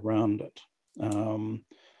ways around it.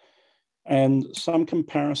 And some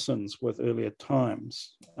comparisons with earlier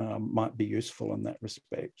times might be useful in that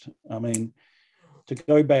respect. I mean, to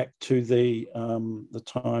go back to the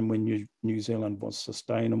time when New Zealand was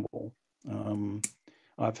sustainable,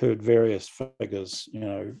 I've heard various figures,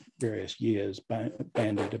 various years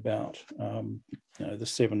bandied about, the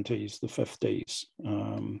 70s, the 50s,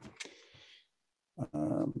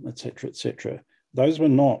 et cetera, et cetera. Those were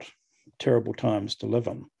not terrible times to live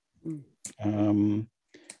in.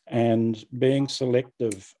 And being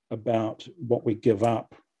selective about what we give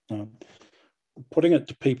up, putting it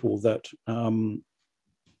to people that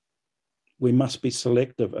we must be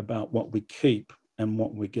selective about what we keep and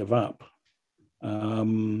what we give up,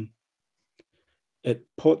 it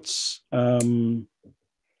puts, it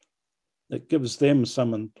gives them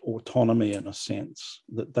some autonomy in a sense,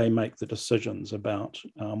 that they make the decisions about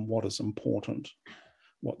what is important,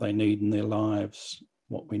 what they need in their lives,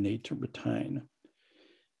 what we need to retain.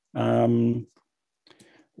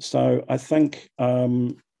 So I think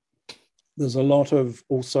there's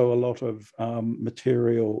also a lot of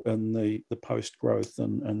material in the post-growth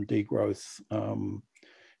and degrowth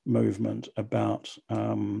movement about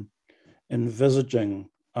envisaging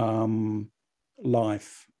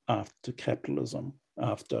life after capitalism,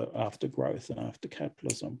 after growth and after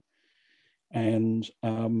capitalism. And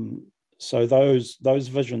so those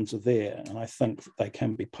visions are there, and I think they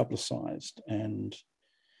can be publicized, and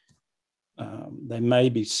they may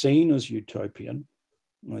be seen as utopian.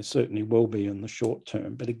 They certainly will be in the short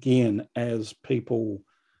term. But again, as people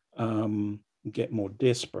get more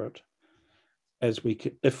desperate,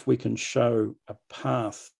 if we can show a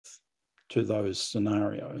path to those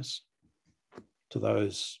scenarios, to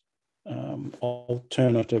those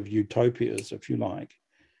alternative utopias, if you like,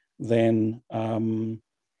 then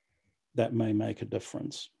that may make a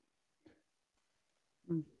difference.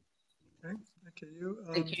 Okay, thank you.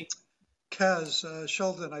 Thank you. Kaz,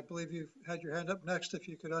 Sheldon, I believe you've had your hand up next. If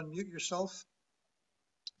you could unmute yourself,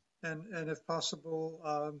 and if possible,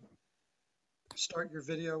 start your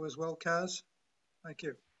video as well, Kaz. Thank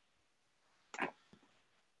you.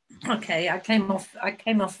 Okay, I came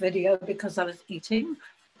off video because I was eating.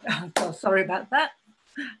 So sorry about that.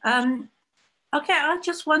 Okay, I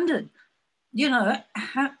just wondered,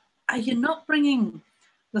 are you not bringing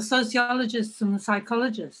the sociologists and the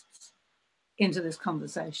psychologists into this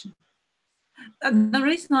conversation? And the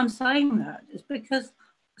reason I'm saying that is because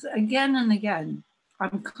again and again,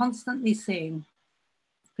 I'm constantly seeing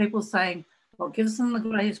people saying what gives them the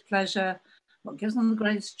greatest pleasure, what gives them the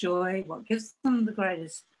greatest joy, what gives them the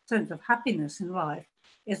greatest sense of happiness in life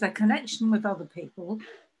is their connection with other people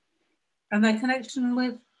and their connection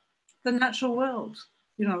with the natural world,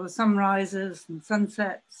 the sunrises and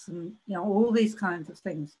sunsets and, all these kinds of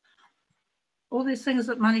things, all these things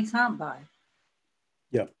that money can't buy.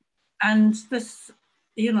 Yeah. And this,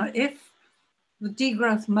 if the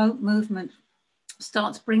degrowth movement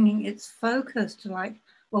starts bringing its focus to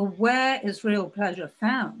where is real pleasure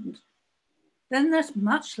found, then there's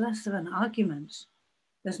much less of an argument.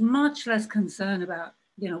 There's much less concern about,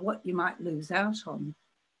 what you might lose out on.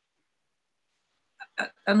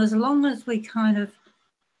 And as long as we kind of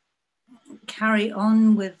carry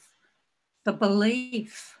on with the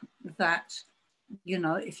belief that,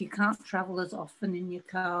 if you can't travel as often in your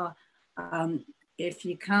car, if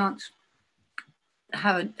you can't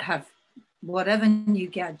have whatever new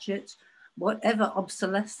gadget, whatever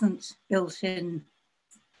obsolescent built-in,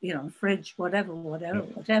 fridge,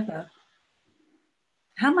 whatever,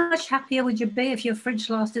 how much happier would you be if your fridge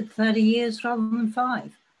lasted 30 years rather than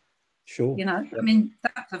 5? Sure. I mean,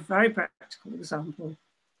 that's a very practical example.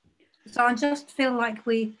 So I just feel like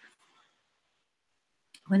we're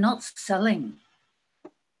not selling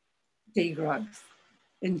degrowth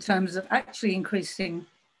in terms of actually increasing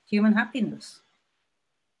human happiness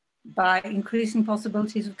by increasing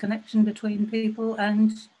possibilities of connection between people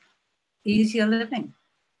and easier living.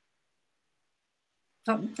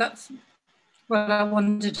 So that's what I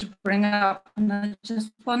wanted to bring up. And I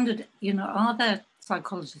just wondered, are there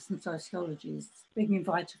psychologists and sociologists being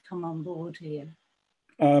invited to come on board here?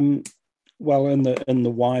 Well, in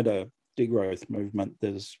the wider degrowth movement,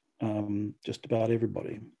 there's just about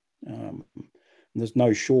everybody. There's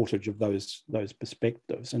no shortage of those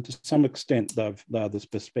perspectives, and to some extent, they're the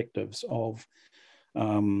perspectives of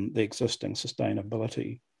the existing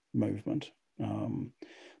sustainability movement,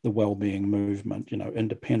 the well-being movement,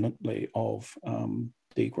 independently of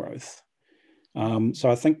degrowth. So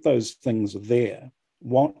I think those things are there.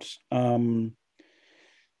 What, to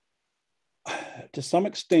some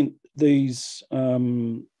extent, these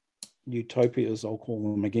utopias, I'll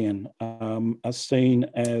call them again, are seen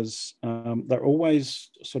as they're always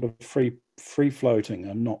sort of free floating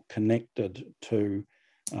and not connected to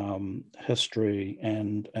history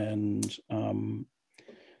and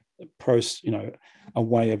a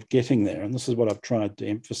way of getting there. And this is what I've tried to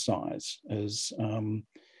emphasize is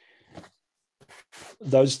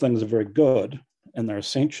those things are very good and they're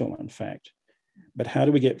essential, in fact, but how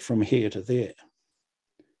do we get from here to there?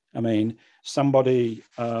 I mean, somebody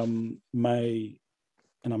may,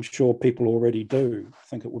 and I'm sure people already do,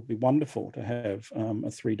 think it would be wonderful to have a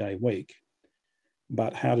 3-day week,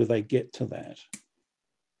 but how do they get to that?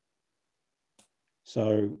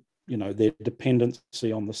 So, their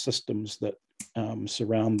dependency on the systems that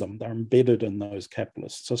surround them, they're embedded in those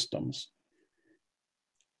capitalist systems.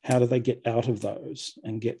 how do they get out of those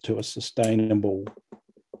and get to a sustainable,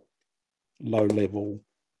 low-level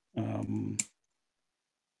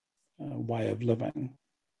way of living?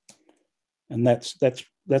 And that's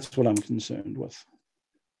what I'm concerned with.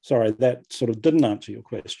 Sorry, that sort of didn't answer your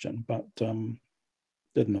question, but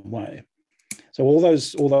did in a way. So all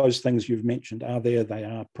those things you've mentioned are there. They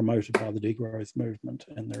are promoted by the degrowth movement,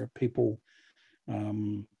 and there are people.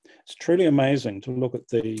 It's truly amazing to look at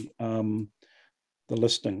the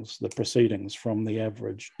listings, the proceedings from the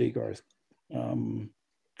average degrowth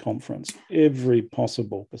conference. Every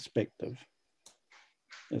possible perspective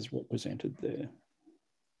is represented there.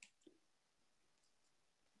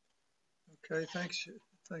 Okay, thanks.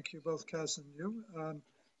 Thank you both, Kaz and you.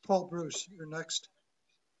 Paul Bruce, you're next.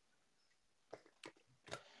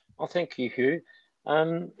 Well, thank you, Hugh.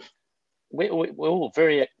 We're all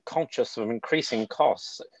very conscious of increasing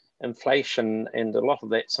costs, inflation, and a lot of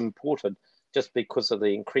that's imported just because of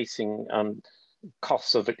the increasing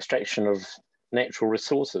costs of extraction of natural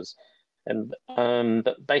resources. And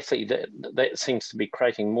but basically that seems to be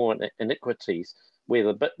creating more inequities where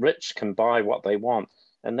the bit rich can buy what they want.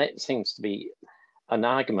 And that seems to be an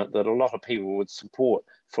argument that a lot of people would support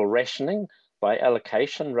for rationing by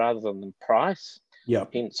allocation rather than price. Yeah.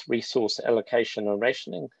 Hence resource allocation and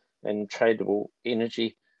rationing and tradable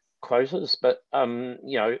energy quotas. But you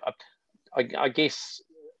know, I guess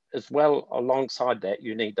as well alongside that,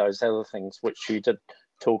 you need those other things which you did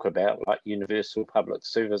talk about, like universal public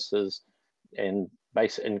services and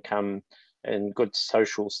basic income and good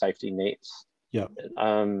social safety nets. Yeah.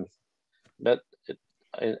 But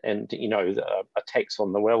and you know, a tax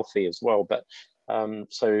on the wealthy as well. But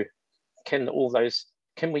so can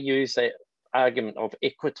we use that argument of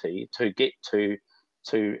equity to get to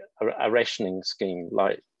a rationing scheme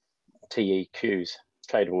like TEQs,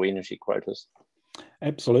 tradable energy quotas?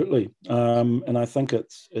 Absolutely, and I think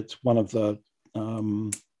it's one of the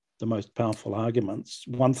most powerful arguments.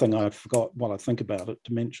 One thing I forgot while I think about it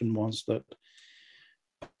to mention was that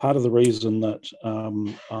part of the reason that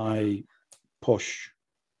I push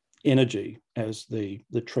energy as the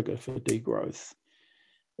trigger for degrowth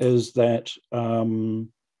is that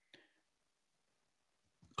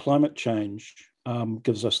climate change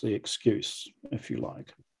gives us the excuse, if you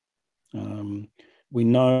like. We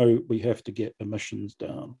know we have to get emissions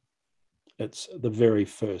down. It's the very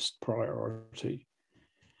first priority,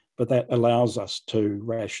 but that allows us to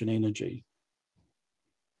ration energy.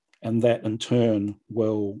 And that in turn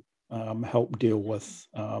will help deal with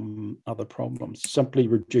other problems. Simply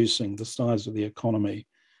reducing the size of the economy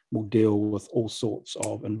will deal with all sorts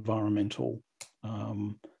of environmental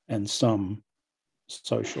and some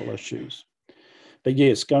social issues. But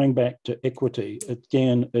yes, going back to equity,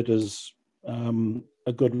 again, it is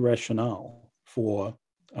a good rationale for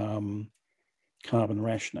carbon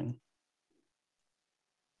rationing.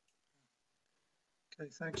 Okay,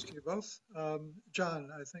 thanks to you both. John,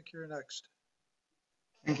 I think you're next.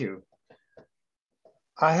 Thank you.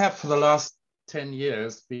 I have for the last 10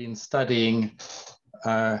 years been studying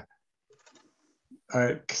new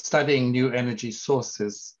energy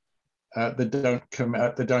sources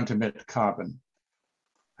that don't emit carbon.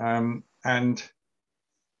 And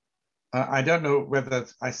I don't know whether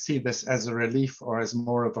I see this as a relief or as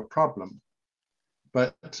more of a problem,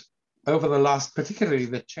 but over the last, particularly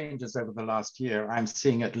the changes over the last year, I'm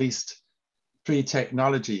seeing at least 3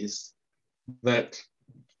 technologies that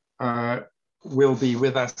will be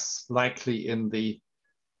with us likely in the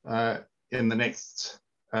next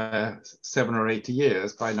 7 or 8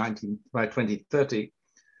 years by 2030,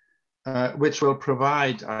 which will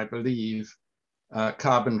provide, I believe,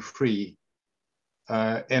 carbon-free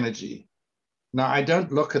energy. Now, I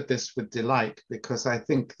don't look at this with delight because I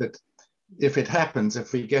think that if it happens,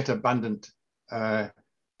 if we get abundant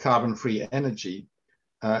carbon-free energy,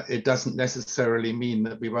 it doesn't necessarily mean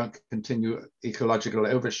that we won't continue ecological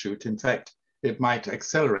overshoot. In fact, it might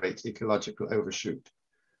accelerate ecological overshoot.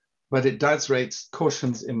 But it does raise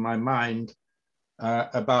cautions in my mind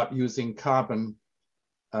about using carbon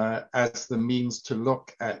as the means to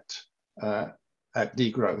look at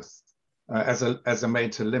degrowth as a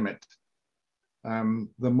major limit.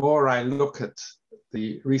 The more I look at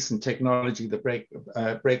the recent technology, the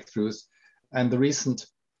breakthroughs, and the recent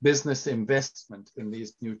business investment in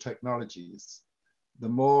these new technologies, the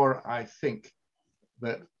more I think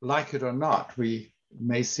that, like it or not, we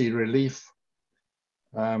may see relief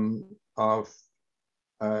of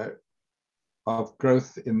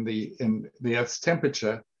growth in the Earth's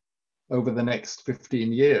temperature over the next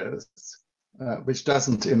 15 years, which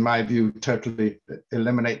doesn't, in my view, totally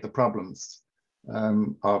eliminate the problems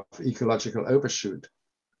of ecological overshoot.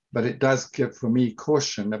 but it does give, for me,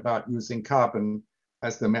 caution about using carbon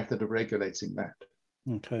as the method of regulating that.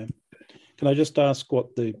 Okay. Can I just ask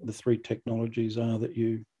what the three technologies are that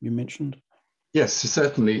you mentioned? Yes,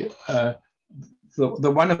 certainly.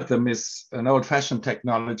 The one of them is an old-fashioned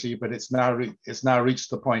technology, but it's now reached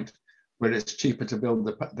the point where it's cheaper to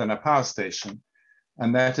build than a power station,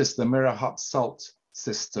 and that is the mirror hot salt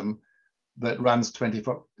system that runs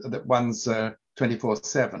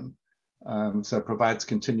 24/7. So it provides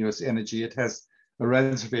continuous energy. It has a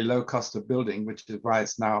relatively low cost of building, which is why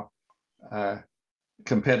it's now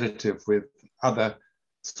competitive with other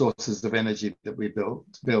sources of energy that we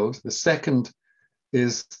build. The second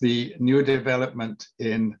is the new development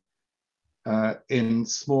in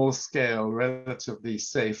small scale, relatively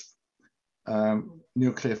safe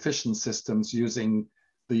nuclear fission systems using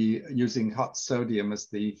hot sodium as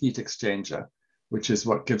the heat exchanger, which is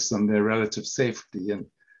what gives them their relative safety. And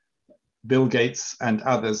Bill Gates and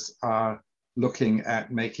others are looking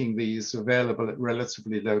at making these available at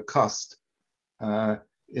relatively low cost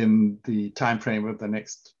in the time frame of the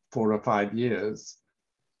next 4 or 5 years.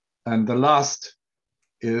 And the last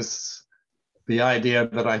is the idea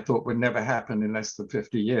that I thought would never happen in less than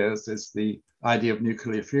 50 years, is the idea of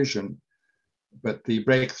nuclear fusion. But the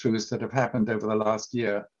breakthroughs that have happened over the last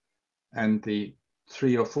year, and the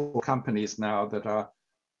 3 or 4 companies now that are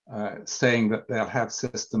saying that they'll have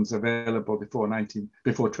systems available before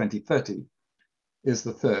 2030, is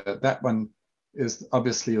the third. That one is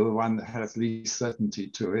obviously the one that has least certainty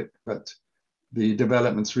to it, but the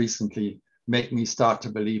developments recently make me start to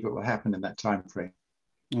believe it will happen in that time frame.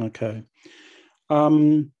 Okay.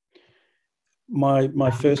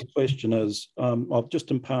 My first question is,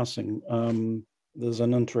 just in passing, there's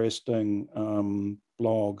an interesting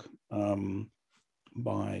blog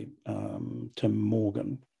by Tim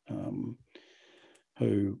Morgan,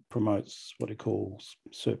 who promotes what he calls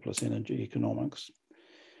surplus energy economics.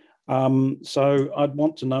 So I'd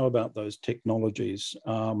want to know about those technologies,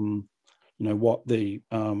 what the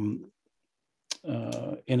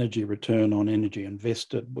energy return on energy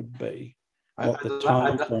invested would be. What the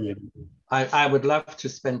time frame. I would love to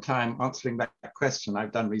spend time answering that question.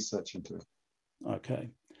 I've done research into it. Okay.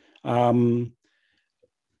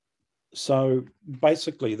 So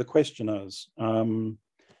basically the question is,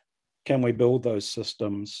 can we build those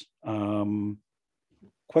systems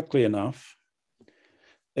quickly enough?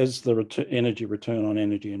 Is the energy return on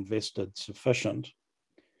energy invested sufficient?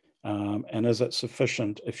 And is it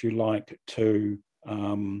sufficient, if you like, to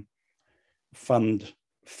fund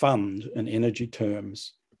in energy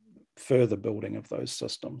terms further building of those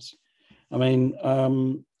systems? I mean,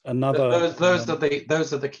 another those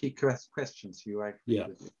are the key questions, Hugh. I agree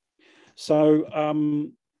with you. So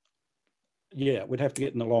yeah, we'd have to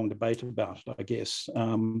get in a long debate about it, I guess.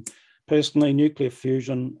 Personally, nuclear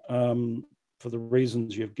fusion, for the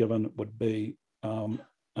reasons you've given, it would be an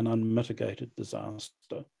unmitigated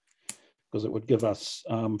disaster, because it would give us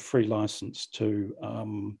free license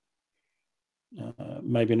to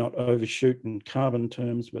maybe not overshoot in carbon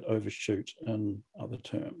terms, but overshoot in other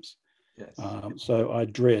terms. Yes. So I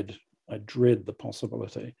dread the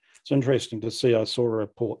possibility. It's interesting to see. I saw a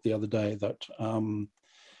report the other day that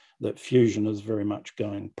that fusion is very much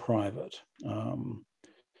going private,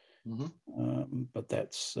 but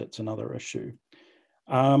that's another issue.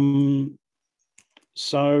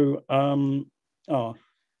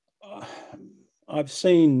 I've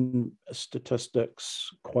seen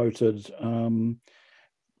statistics quoted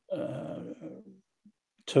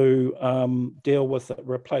to deal with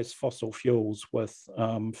replace fossil fuels with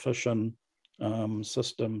fission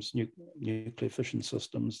systems, nuclear fission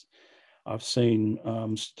systems. I've seen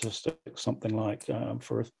statistics something like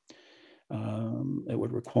it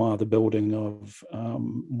would require the building of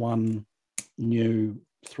one new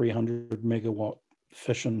 300 megawatt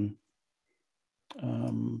fission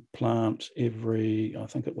plant every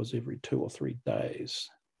 2 or 3 days.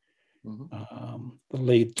 The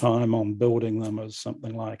lead time on building them is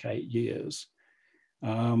something like 8 years.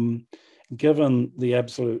 Given the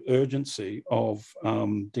absolute urgency of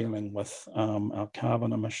dealing with our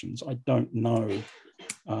carbon emissions, I don't know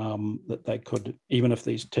that they could, even if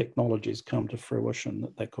these technologies come to fruition,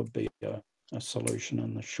 that they could be a solution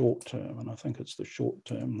in the short term. And I think it's the short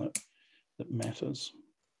term that matters.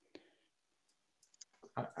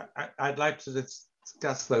 I'd like to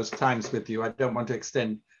discuss those times with you. I don't want to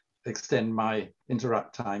extend my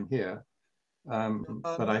interrupt time here,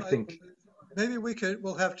 but I think maybe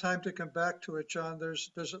we'll have time to come back to it, John.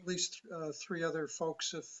 There's at least 3 other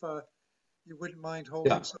folks, if you wouldn't mind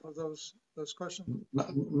holding some of those questions.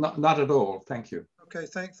 Not at all. Thank you. Okay.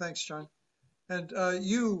 Thanks, John. And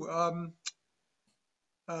you,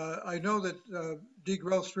 I know that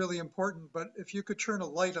degrowth is really important, but if you could turn a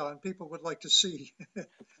light on, people would like to see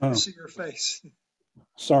Oh, see your face.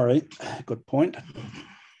 sorry, good point.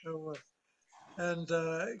 So, and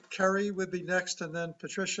Kerry would be next, and then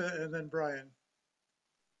Patricia, and then Brian.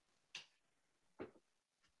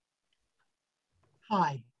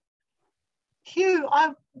 Hi. Hugh,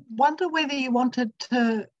 I wonder whether you wanted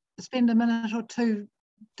to spend a minute or two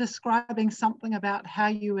describing something about how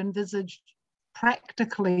you envisaged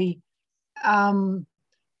practically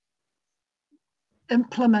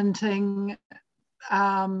implementing,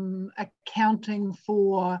 accounting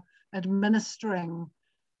for, administering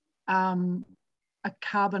a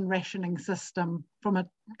carbon rationing system from a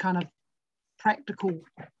kind of practical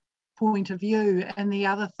point of view. And the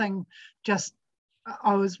other thing just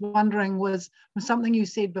I was wondering was something you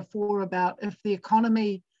said before about if the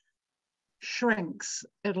economy shrinks,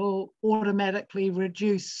 it'll automatically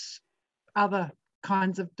reduce other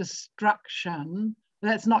kinds of destruction.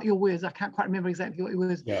 That's not your words. I can't quite remember exactly what your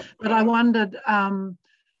words. Yeah. But I wondered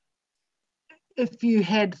if you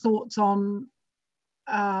had thoughts on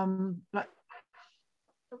like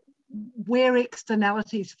where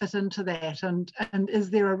externalities fit into that, and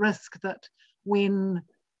is there a risk that when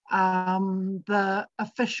the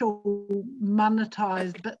official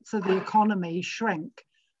monetized bits of the economy shrink,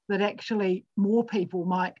 that actually more people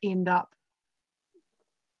might end up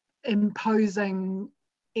imposing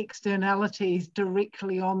externalities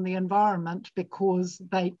directly on the environment because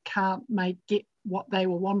they can't get what they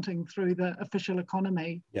were wanting through the official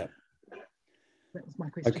economy? Yeah. That was my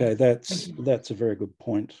question. Okay, that's a very good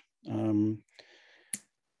point.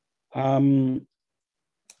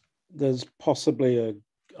 There's possibly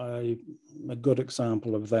a good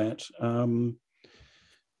example of that.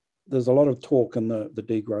 There's a lot of talk in the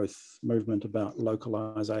degrowth movement about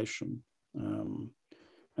localization.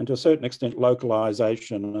 And to a certain extent,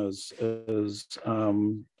 localization is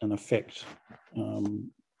an effect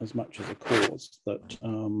as much as a cause, that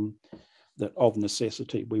of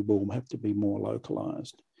necessity we will have to be more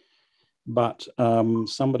localized. But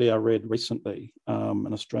somebody I read recently,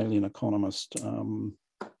 an Australian economist,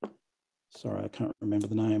 sorry, I can't remember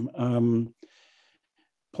the name,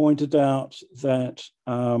 pointed out that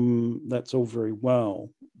that's all very well,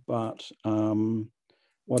 but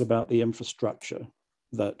what about the infrastructure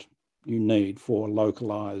that you need for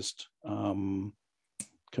localized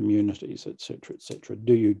communities, et cetera,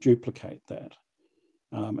 do you duplicate that?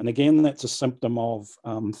 And again, that's a symptom of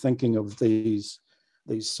thinking of these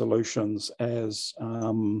solutions as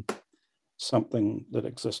something that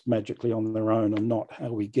exists magically on their own and not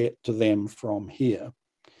how we get to them from here.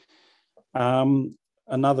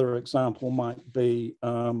 Another example might be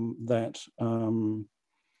that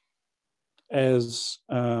as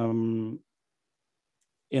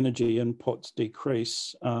energy inputs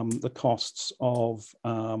decrease, the costs of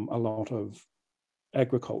a lot of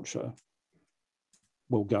agriculture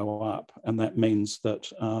will go up, and that means that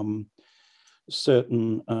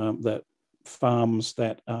that farms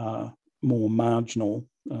that are more marginal,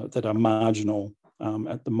 at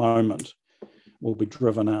the moment, will be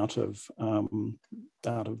driven out of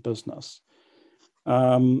business.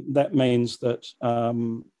 That means that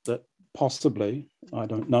that possibly, I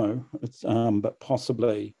don't know, but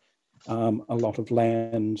possibly a lot of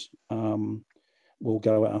land will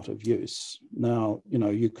go out of use. Now,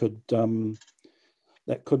 you could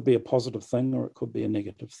that could be a positive thing or it could be a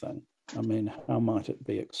negative thing. I mean, how might it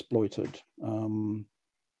be exploited in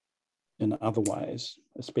other ways,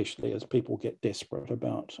 especially as people get desperate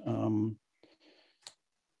about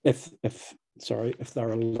if they're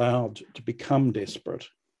allowed to become desperate,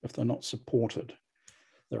 if they're not supported,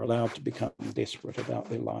 they're allowed to become desperate about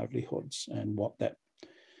their livelihoods and what that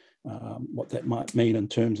might mean in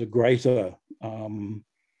terms of greater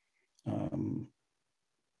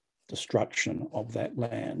destruction of that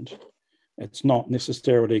land. It's not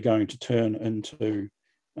necessarily going to turn into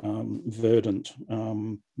verdant,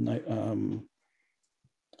 long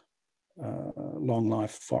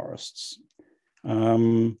life forests.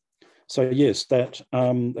 So yes, that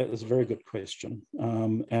is a very good question,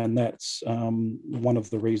 and that's one of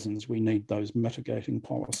the reasons we need those mitigating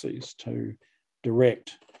policies to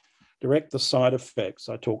direct the side effects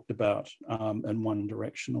I talked about in one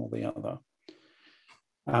direction or the other.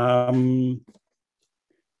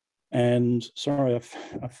 And sorry,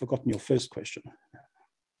 I've forgotten your first question.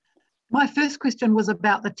 My first question was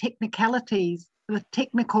about the technicalities, the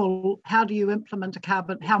technical, how do you implement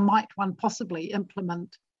how might one possibly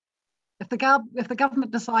implement, if the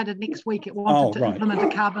government decided next week it wanted to implement a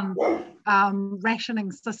carbon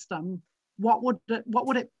rationing system,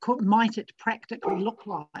 might it practically look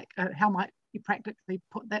like? How might you practically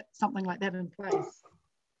put something like that in place?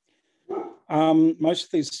 Most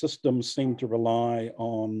of these systems seem to rely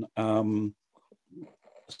on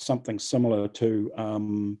something similar to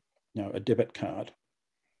a debit card.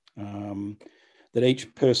 That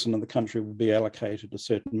each person in the country would be allocated a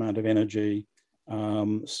certain amount of energy.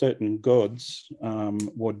 Certain goods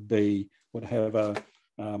would have a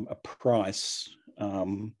price,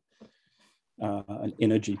 an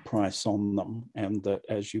energy price on them, and that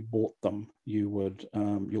as you bought them, you would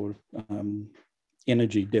your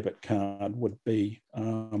energy debit card would be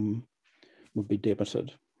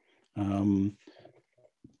debited.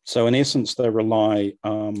 So in essence, they rely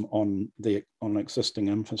on existing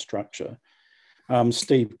infrastructure.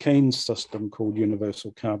 Steve Keen's system called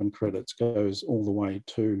Universal Carbon Credits goes all the way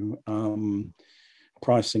to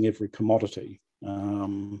pricing every commodity,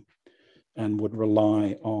 and would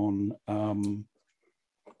rely on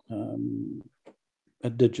a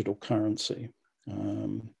digital currency.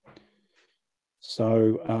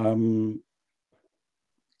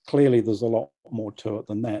 Clearly there's a lot more to it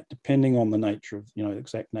than that, depending on the nature of, the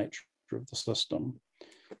exact nature of the system.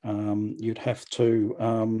 You'd have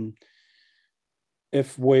to,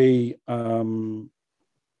 if we,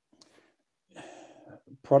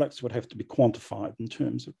 products would have to be quantified in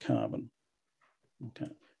terms of carbon, okay,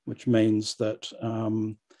 which means that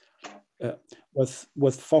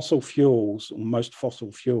with fossil fuels, or most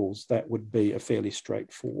fossil fuels, that would be a fairly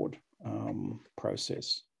straightforward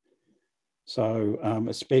process. So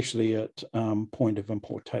especially at point of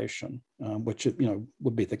importation, which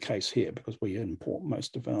would be the case here because we import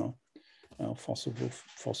most of our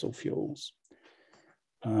fossil fuels.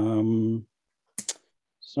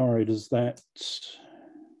 Sorry, does that?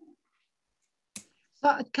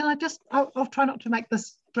 So can I just, I'll try not to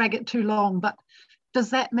drag it too long, but does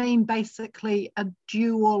that mean basically a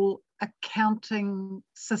dual accounting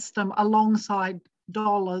system alongside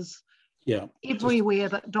dollars? Yeah. Everywhere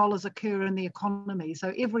that dollars occur in the economy.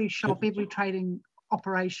 So every shop, every trading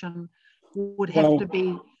operation would have to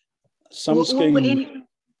be. Some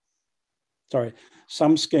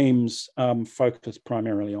schemes focus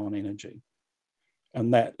primarily on energy,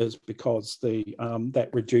 and that is because that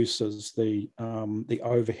reduces the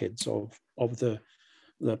overheads of the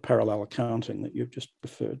parallel accounting that you've just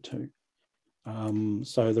referred to.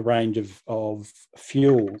 So the range of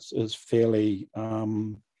fuels is fairly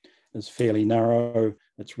narrow.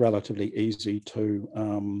 It's relatively easy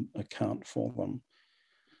to account for them.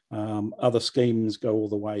 Other schemes go all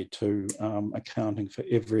the way to accounting for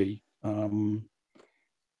every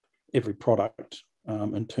product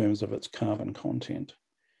in terms of its carbon content.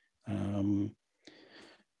 The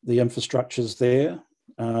infrastructure's there,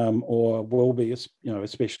 or will be,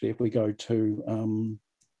 especially if we go to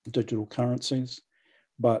digital currencies,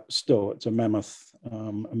 but still it's a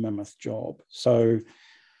mammoth job. So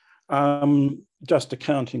just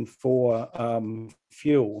accounting for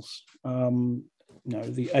fuels, the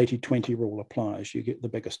 80-20 rule applies. You get the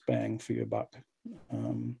biggest bang for your buck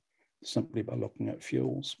simply by looking at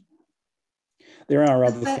fuels. There are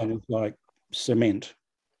other things like cement,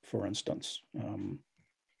 for instance, and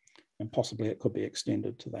possibly it could be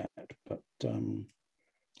extended to that, but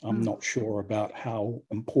I'm not sure about how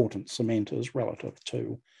important cement is relative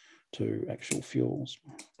to actual fuels.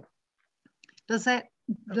 Does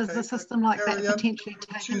the system like Carrie, that potentially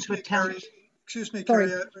take into account? Excuse me,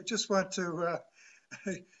 Carrie, I just want to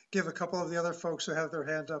give a couple of the other folks who have their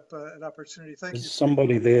hand up an opportunity. Thank you. There's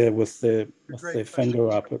somebody there with their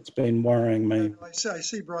finger up. It's been worrying me. I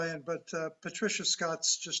see Brian, but Patricia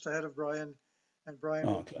Scott's just ahead of Brian, and Brian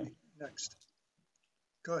will be next.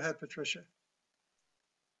 Go ahead, Patricia.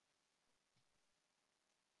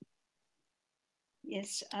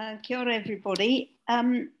 Yes, kia ora everybody.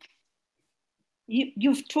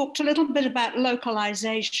 You've talked a little bit about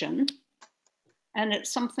localization, and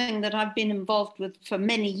it's something that I've been involved with for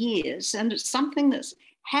many years, and it's something that's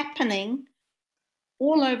happening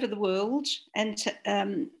all over the world and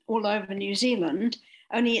all over New Zealand,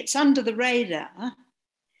 only it's under the radar.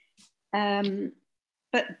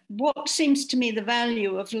 But what seems to me the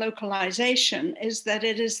value of localization is that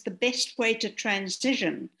it is the best way to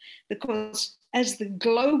transition, because as the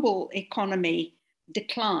global economy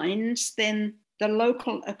declines, then the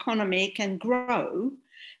local economy can grow,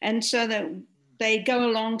 and so that they go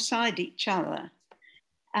alongside each other.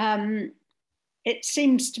 It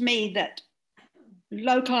seems to me that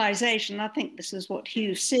localization, I think this is what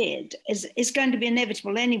Hugh said, is going to be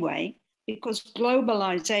inevitable anyway, because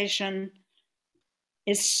globalization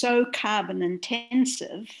is so carbon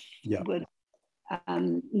intensive with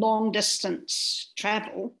long distance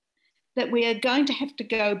travel that we are going to have to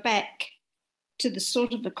go back to the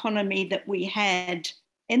sort of economy that we had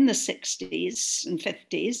in the 60s and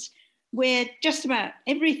 50s, where just about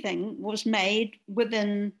everything was made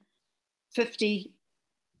within 50,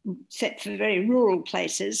 except for very rural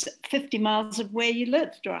places, 50 miles of where you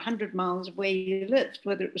lived or 100 miles of where you lived,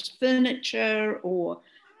 whether it was furniture or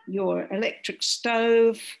your electric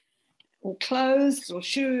stove or clothes or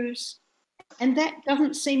shoes. And that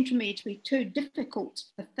doesn't seem to me to be too difficult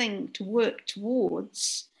a thing to work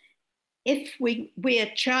towards if we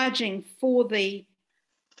are charging for the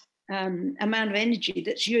amount of energy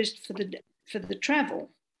that's used for the travel.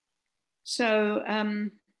 So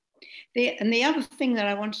the other thing that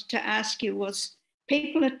I wanted to ask you was,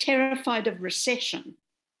 people are terrified of recession,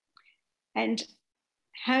 and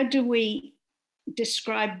how do we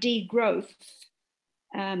describe degrowth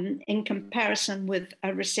in comparison with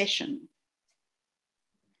a recession?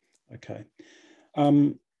 Okay.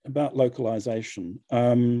 About localization,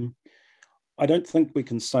 I don't think we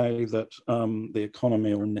can say that the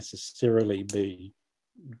economy will necessarily be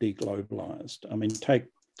deglobalized. I mean, take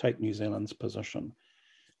New Zealand's position.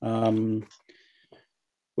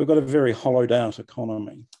 We've got a very hollowed out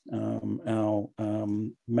economy. Our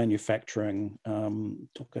manufacturing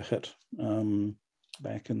took a hit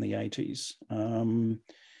back in the 80s.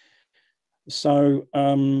 So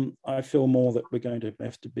I feel more that we're going to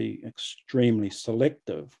have to be extremely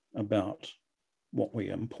selective about what we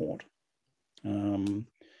import.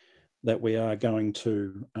 That we are going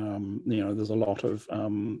to, there's a lot of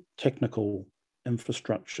technical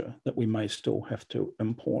infrastructure that we may still have to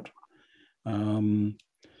import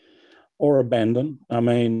or abandon. I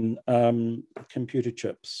mean, computer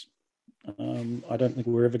chips. I don't think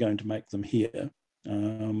we're ever going to make them here.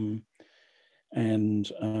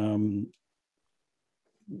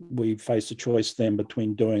 We face a choice then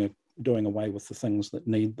between doing away with the things that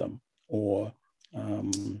need them, or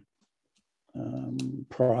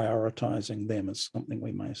prioritizing them as something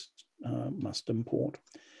we must import.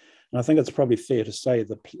 And I think it's probably fair to say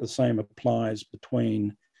that the same applies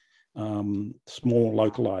between small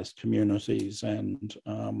localized communities and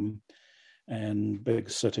big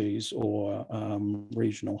cities or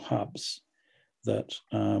regional hubs, that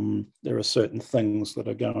there are certain things that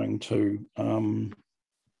are going to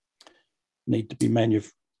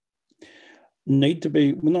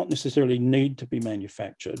not necessarily need to be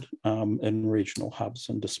manufactured in regional hubs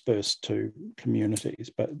and dispersed to communities.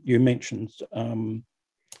 But you mentioned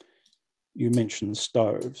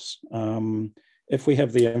stoves. If we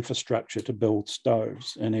have the infrastructure to build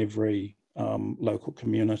stoves in every local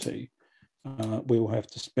community, we will have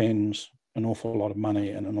to spend an awful lot of money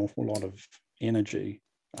and an awful lot of energy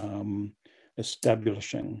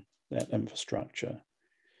establishing that infrastructure.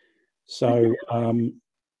 So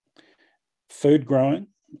food growing,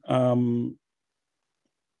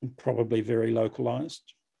 probably very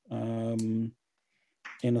localized.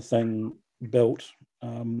 Anything built,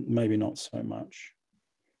 maybe not so much.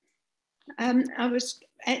 I was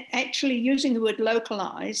actually using the word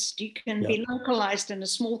localized. You can be localized in a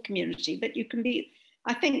small community, but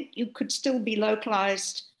I think you could still be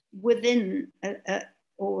localized within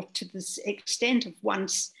or to the extent of one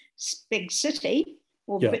big city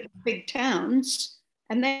or big towns,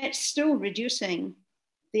 and that's still reducing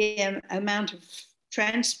the amount of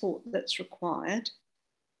transport that's required.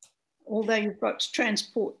 Although you've got to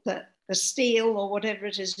transport the steel or whatever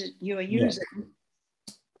it is that you are using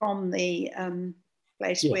from the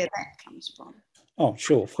place where that comes from. Oh,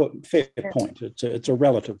 sure. Fair point. It's a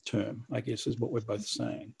relative term, I guess, is what we're both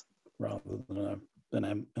saying, rather than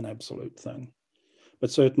an absolute thing.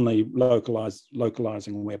 But certainly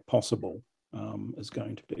localizing where possible is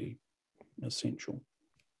going to be essential.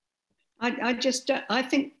 I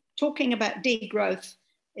think talking about degrowth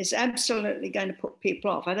is absolutely going to put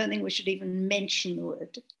people off. I don't think we should even mention the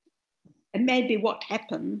word. It may be what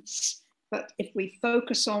happens, but if we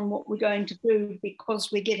focus on what we're going to do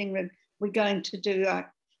because we're going to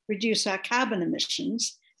reduce our carbon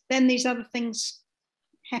emissions, then these other things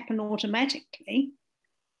happen automatically.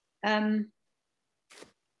 And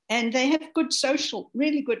they have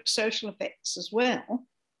really good social effects as well.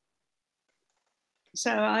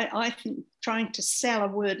 So I think trying to sell a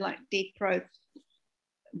word like degrowth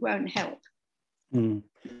won't help.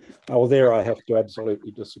 Well, there I have to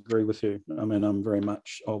absolutely disagree with you. I mean, I'm very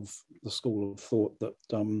much of the school of thought that,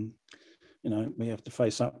 we have to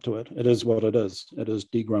face up to it. It is what it is. It is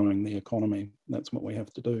degrowing the economy. That's what we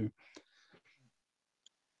have to do.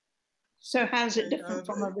 So how's it different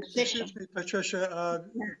from a recession? Excuse me, Patricia.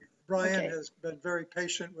 Brian has been very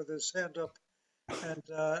patient with his hand up, and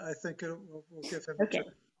I think we'll give him a chance.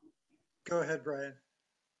 Go ahead, Brian.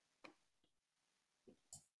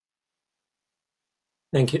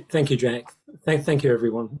 Thank you, Jack. Thank you,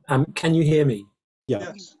 everyone. Can you hear me? Yeah.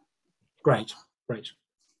 Yes. Great.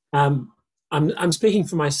 I'm speaking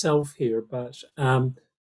for myself here, but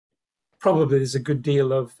probably there's a good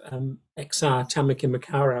deal of XR Tamaki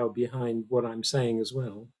Makarau behind what I'm saying as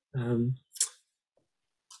well.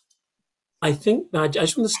 I think I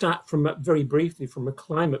just want to start from very briefly from a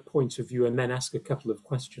climate point of view and then ask a couple of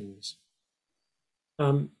questions.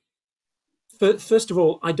 First of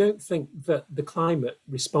all, I don't think that the climate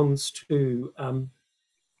responds to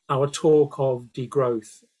our talk of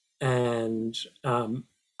degrowth and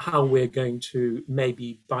how we're going to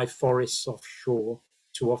maybe buy forests offshore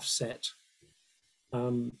to offset.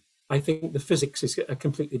 I think the physics is a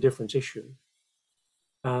completely different issue.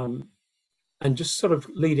 And just sort of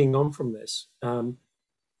leading on from this,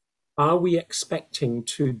 are we expecting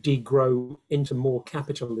to degrow into more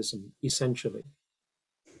capitalism, essentially?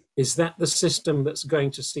 Is that the system that's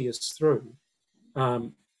going to see us through?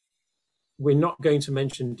 We're not going to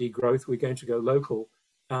mention degrowth, we're going to go local.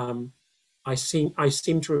 I seem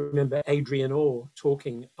to remember Adrian Orr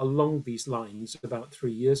talking along these lines about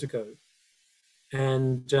 3 years ago.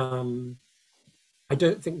 And I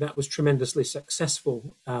don't think that was tremendously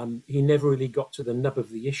successful. He never really got to the nub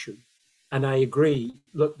of the issue. And I agree,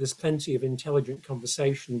 look, there's plenty of intelligent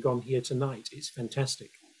conversation gone here tonight. It's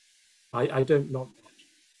fantastic. I don't know.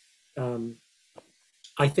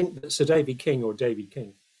 I think that Sir David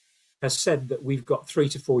King has said that we've got 3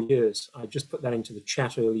 to 4 years. I just put that into the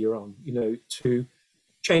chat earlier on, to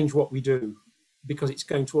change what we do, because it's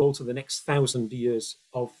going to alter the next 1,000 years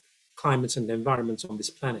of climate and environment on this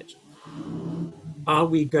planet. Are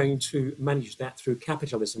we going to manage that through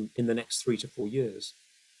capitalism in the next 3 to 4 years?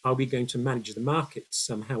 Are we going to manage the markets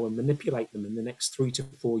somehow and manipulate them in the next 3 to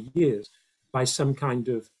 4 years by some kind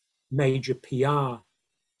of major PR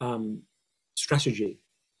strategy?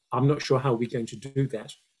 I'm not sure how we're going to do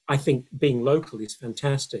that. I think being local is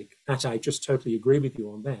fantastic. That I just totally agree with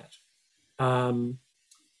you on that.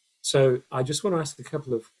 So I just want to ask a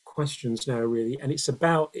couple of questions now, really, and it's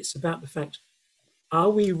about the fact: are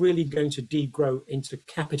we really going to degrow into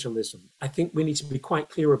capitalism? I think we need to be quite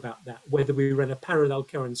clear about that, whether we run a parallel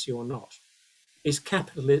currency or not. Is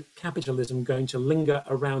capitalism going to linger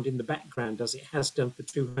around in the background as it has done for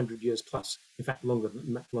 200 years plus? In fact,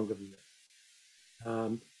 much longer than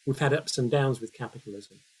that. We've had ups and downs with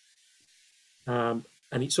capitalism.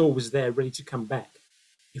 And it's always there ready to come back.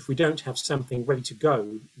 If we don't have something ready to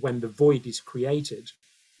go when the void is created,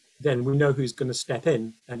 then we know who's going to step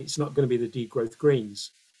in, and it's not going to be the Degrowth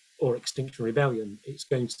Greens or Extinction Rebellion. It's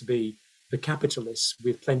going to be the capitalists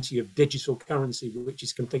with plenty of digital currency, which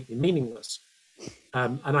is completely meaningless.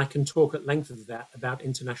 And I can talk at length of that about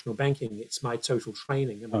international banking. It's my total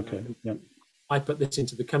training. I mean, I put this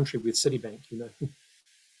into the country with Citibank,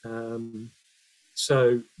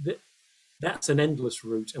 So that's an endless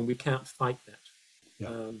route, and we can't fight that.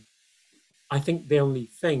 Yeah. I think the only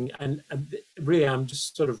thing, and really I'm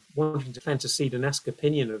just sort of wanting to plant a seed and ask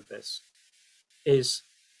opinion of this, is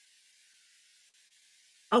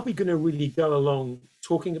are we going to really go along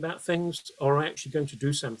talking about things, or are we actually going to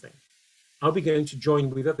do something? Are we going to join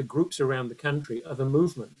with other groups around the country, other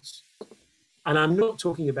movements? And I'm not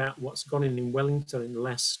talking about what's gone in Wellington in the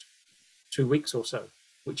last 2 weeks or so,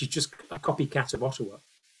 which is just a copycat of Ottawa,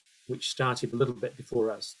 which started a little bit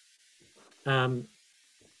before us.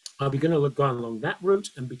 Are we going to go along that route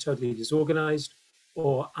and be totally disorganized?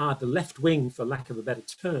 Or are the left wing, for lack of a better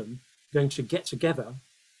term, going to get together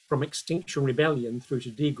from Extinction Rebellion through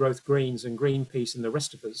to Degrowth Greens and Greenpeace and the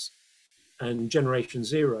rest of us and Generation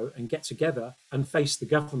Zero and get together and face the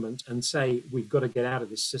government and say, we've got to get out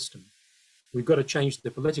of this system. We've got to change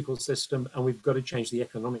the political system and we've got to change the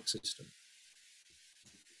economic system.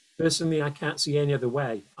 Personally, I can't see any other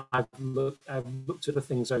way. I've looked at the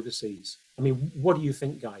things overseas. I mean, what do you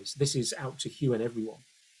think, guys? This is out to Hugh and everyone.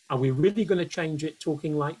 Are we really going to change it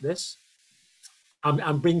talking like this?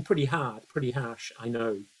 I'm being pretty harsh, I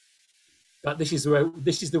know. But this is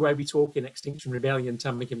the way we talk in Extinction Rebellion,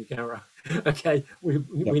 Tamaki Makarau. Okay, we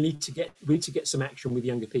need to get some action with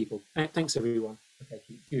younger people. Thanks, everyone. Okay,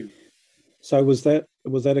 Hugh. So was that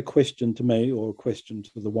a question to me or a question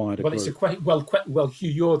to the wider group? It's a question. Well, Hugh,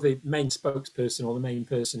 you're the main spokesperson or the main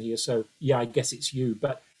person here, so yeah, I guess it's you.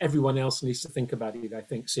 But everyone else needs to think about it, I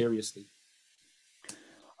think, seriously.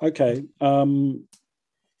 Okay,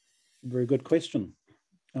 very good question.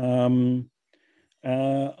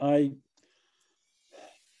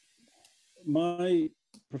 My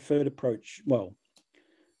preferred approach, well,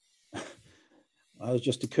 it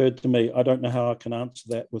just occurred to me, I don't know how I can answer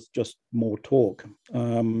that with just more talk,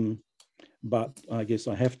 but I guess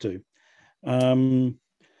I have to.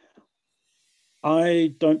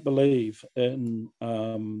 I don't believe in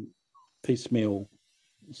piecemeal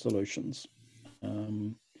solutions.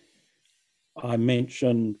 I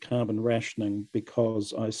mention carbon rationing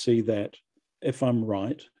because I see that, if I'm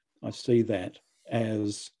right, I see that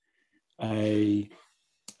as a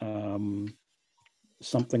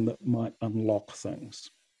something that might unlock things,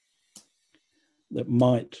 that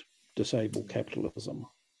might disable capitalism,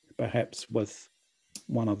 perhaps with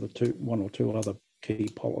one or two other key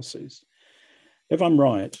policies. If I'm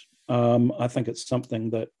right, I think it's something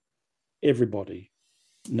that everybody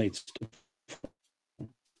needs to,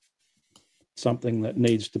 something that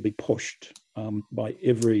needs to be pushed by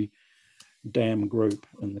every damn group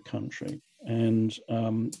in the country. And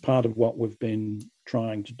part of what we've been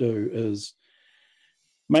trying to do is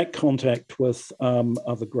make contact with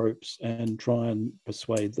other groups and try and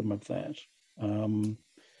persuade them of that.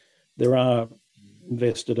 There are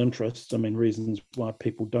vested interests, reasons why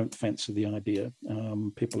people don't fancy the idea.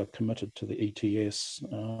 People are committed to the ETS,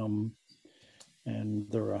 and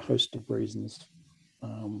there are a host of reasons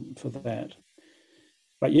for that.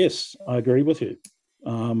 But yes, I agree with you.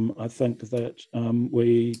 I think that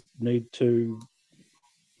we need to,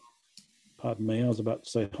 pardon me, I was about to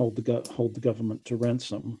say hold the government to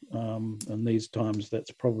ransom. In these times,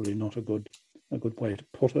 that's probably not a good way to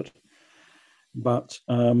put it. But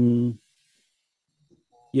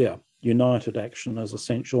yeah, united action is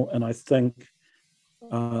essential, and I think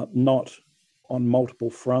not on multiple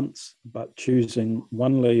fronts, but choosing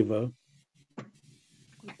one lever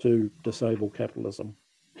to disable capitalism,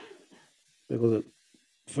 because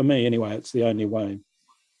for me anyway, it's the only way.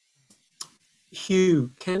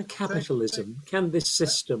 Hugh, can capitalism, can this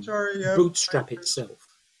system bootstrap itself?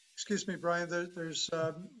 Excuse me, Brian,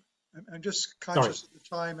 I'm just conscious of the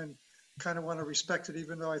time and kind of want to respect it,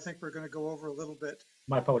 even though I think we're going to go over a little bit.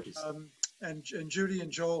 My apologies. And Judy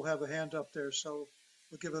and Joel have a hand up there, so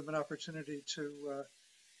we'll give them an opportunity to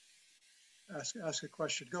ask a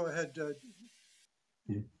question. Go ahead,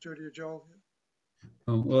 Judy or Joel.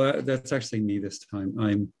 Oh, well, that's actually me this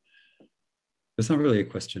time. It's not really a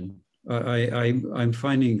question. I'm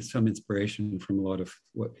finding some inspiration from a lot of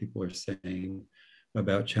what people are saying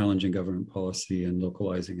about challenging government policy and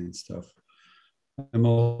localizing and stuff. I'm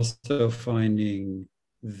also finding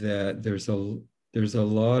that there's a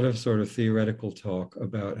lot of sort of theoretical talk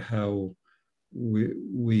about how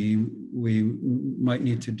we might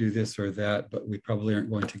need to do this or that, but we probably aren't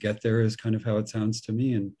going to get there, is kind of how it sounds to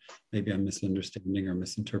me. And maybe I'm misunderstanding or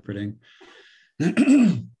misinterpreting.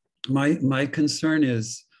 My concern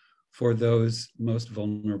is for those most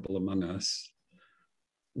vulnerable among us.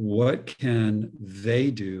 What can they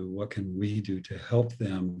do? What can we do to help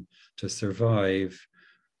them to survive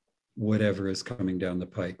whatever is coming down the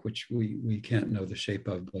pike, which we can't know the shape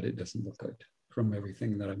of, but it doesn't look like from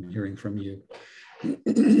everything that I'm hearing from you.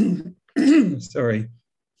 Sorry,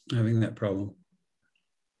 having that problem.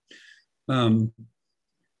 And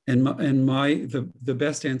the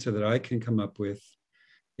best answer that I can come up with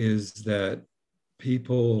is that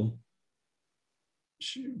people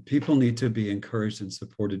need to be encouraged and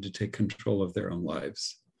supported to take control of their own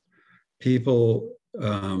lives. People,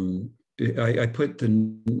 I put the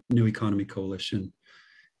New Economy Coalition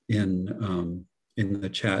in the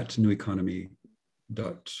chat, New Economy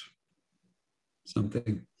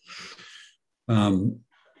something.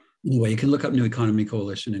 Anyway, you can look up New Economy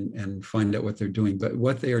Coalition and find out what they're doing. But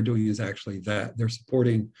what they are doing is actually that they're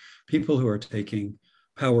supporting people who are taking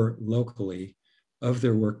power locally of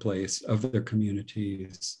their workplace, of their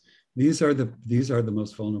communities. These are the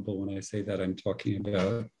most vulnerable. When I say that, I'm talking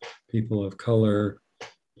about people of color,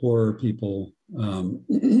 poor people,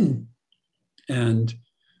 and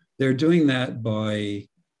they're doing that by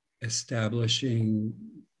establishing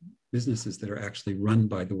businesses that are actually run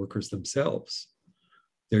by the workers themselves.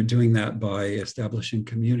 They're doing that by establishing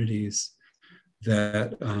communities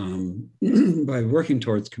that, by working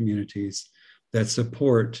towards communities that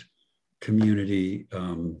support community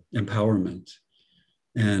empowerment.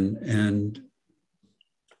 And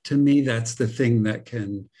to me, that's the thing that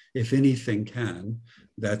can, if anything can,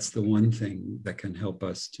 that's the one thing that can help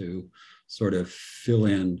us to sort of fill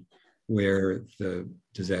in where the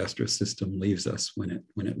disastrous system leaves us when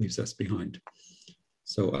it leaves us behind.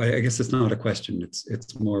 So I guess it's not a question,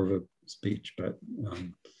 it's more of a speech, but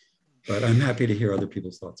I'm happy to hear other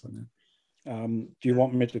people's thoughts on that. Do you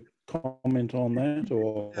want me to comment on that,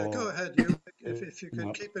 or? Yeah, go ahead, you. If you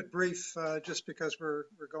could keep it brief, just because we're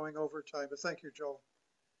going over time. But thank you, Joel.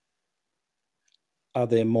 Are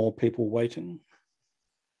there more people waiting?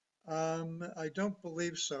 I don't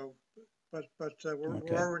believe so, but we're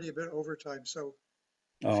already a bit over time. So,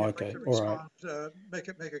 if oh, you'd okay, like to all respond, right.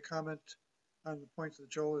 make a comment. on the point that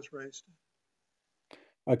Joel has raised.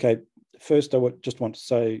 Okay, first I would just want to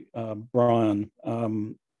say, Brian,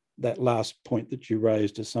 that last point that you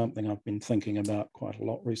raised is something I've been thinking about quite a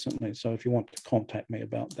lot recently. So if you want to contact me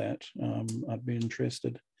about that, I'd be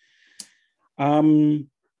interested.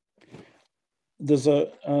 There's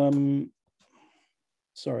a,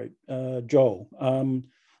 sorry, Joel,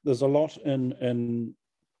 there's a lot in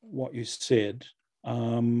what you said,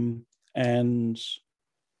 and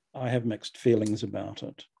I have mixed feelings about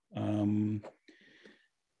it.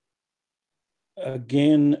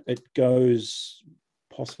 Again, it goes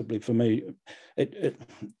possibly for me,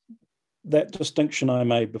 that distinction I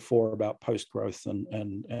made before about post-growth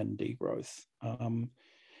and degrowth.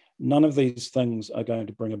 None of these things are going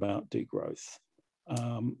to bring about degrowth.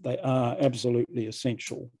 They are absolutely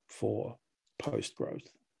essential for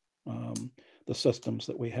post-growth. The systems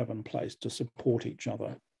that we have in place to support each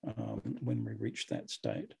other when we reach that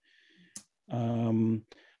state.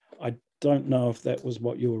 I don't know if that was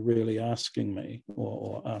what you were really asking me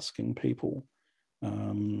or asking people.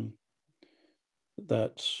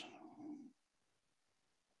 That,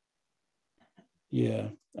 yeah.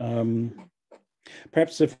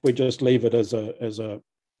 Perhaps if we just leave it as an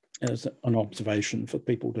observation for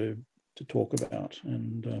people to talk about,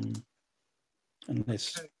 and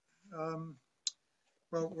unless. Okay.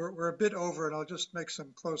 Well, we're a bit over, and I'll just make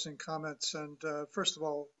some closing comments. And first of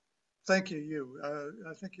all, thank you, Hugh.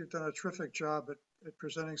 I think you've done a terrific job at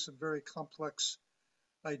presenting some very complex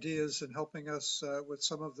ideas and helping us with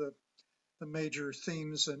some of the major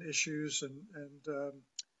themes and issues and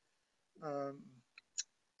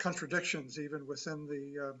contradictions even within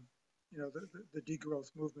the the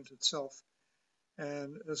degrowth movement itself,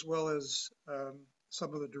 and as well as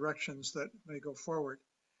some of the directions that may go forward.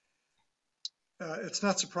 It's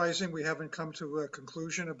not surprising we haven't come to a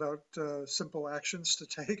conclusion about simple actions to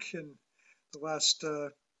take in the last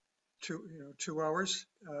 2 hours.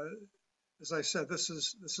 As I said, this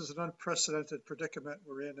is an unprecedented predicament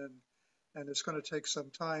we're in, and it's going to take some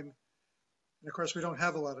time. And of course, we don't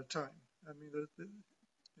have a lot of time. I mean,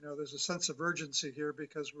 there's a sense of urgency here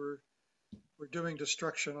because we're doing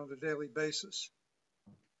destruction on a daily basis.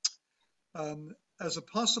 As a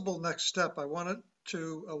possible next step, I wanted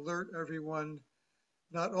to alert everyone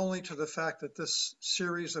not only to the fact that this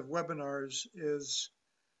series of webinars is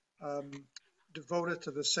devoted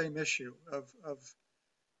to the same issue of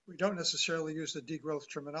we don't necessarily use the degrowth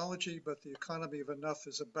terminology, but the economy of enough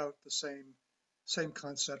is about the same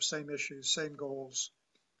concept, same issues, same goals,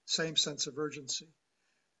 same sense of urgency.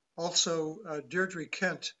 Also, Deirdre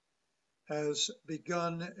Kent has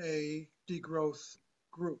begun a degrowth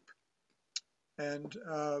group, and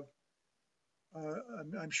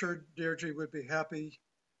I'm sure Deirdre would be happy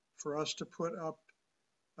for us to put up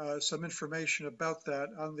some information about that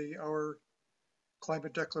on our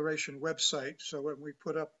Climate Declaration website. So when we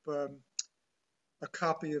put up a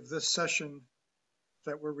copy of this session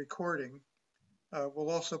that we're recording,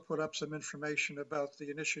 we'll also put up some information about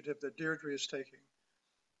the initiative that Deirdre is taking,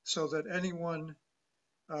 so that anyone,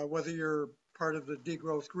 whether you're part of the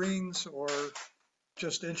Degrowth Greens or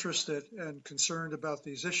just interested and concerned about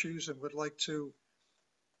these issues and would like to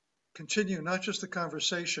continue not just the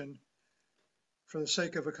conversation for the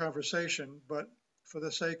sake of a conversation, but for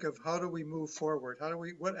the sake of how do we move forward?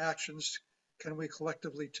 What actions can we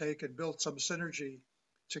collectively take and build some synergy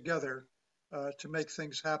together to make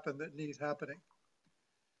things happen that need happening?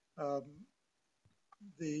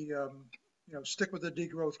 Stick with the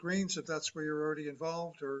Degrowth Greens if that's where you're already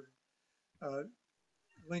involved, or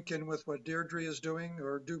link in with what Deirdre is doing,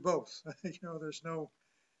 or do both. There's no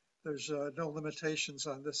limitations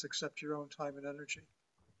on this except your own time and energy.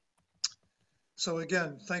 So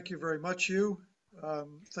again, thank you very much, Hugh.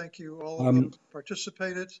 Thank you all who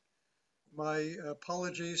participated. My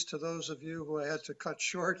apologies to those of you who I had to cut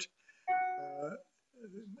short.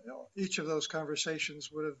 Each of those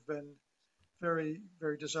conversations would have been very,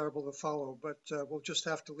 very desirable to follow, but we'll just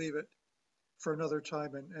have to leave it for another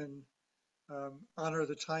time and honor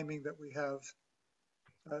the timing that we have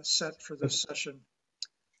set for this session.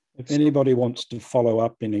 If anybody wants to follow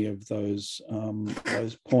up any of those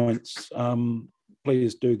points,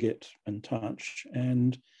 please do get in touch.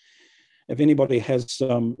 And if anybody has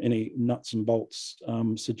any nuts and bolts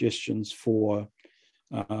suggestions for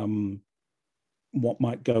what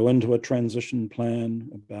might go into a transition plan,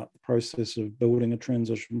 about the process of building a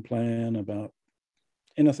transition plan, about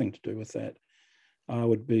anything to do with that, I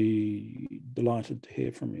would be delighted to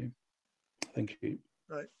hear from you. Thank you.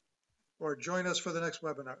 Right. Or join us for the next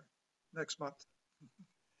webinar next month.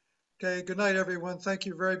 Okay, good night, everyone. Thank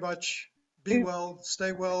you very much. Be well,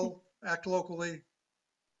 stay well, act locally.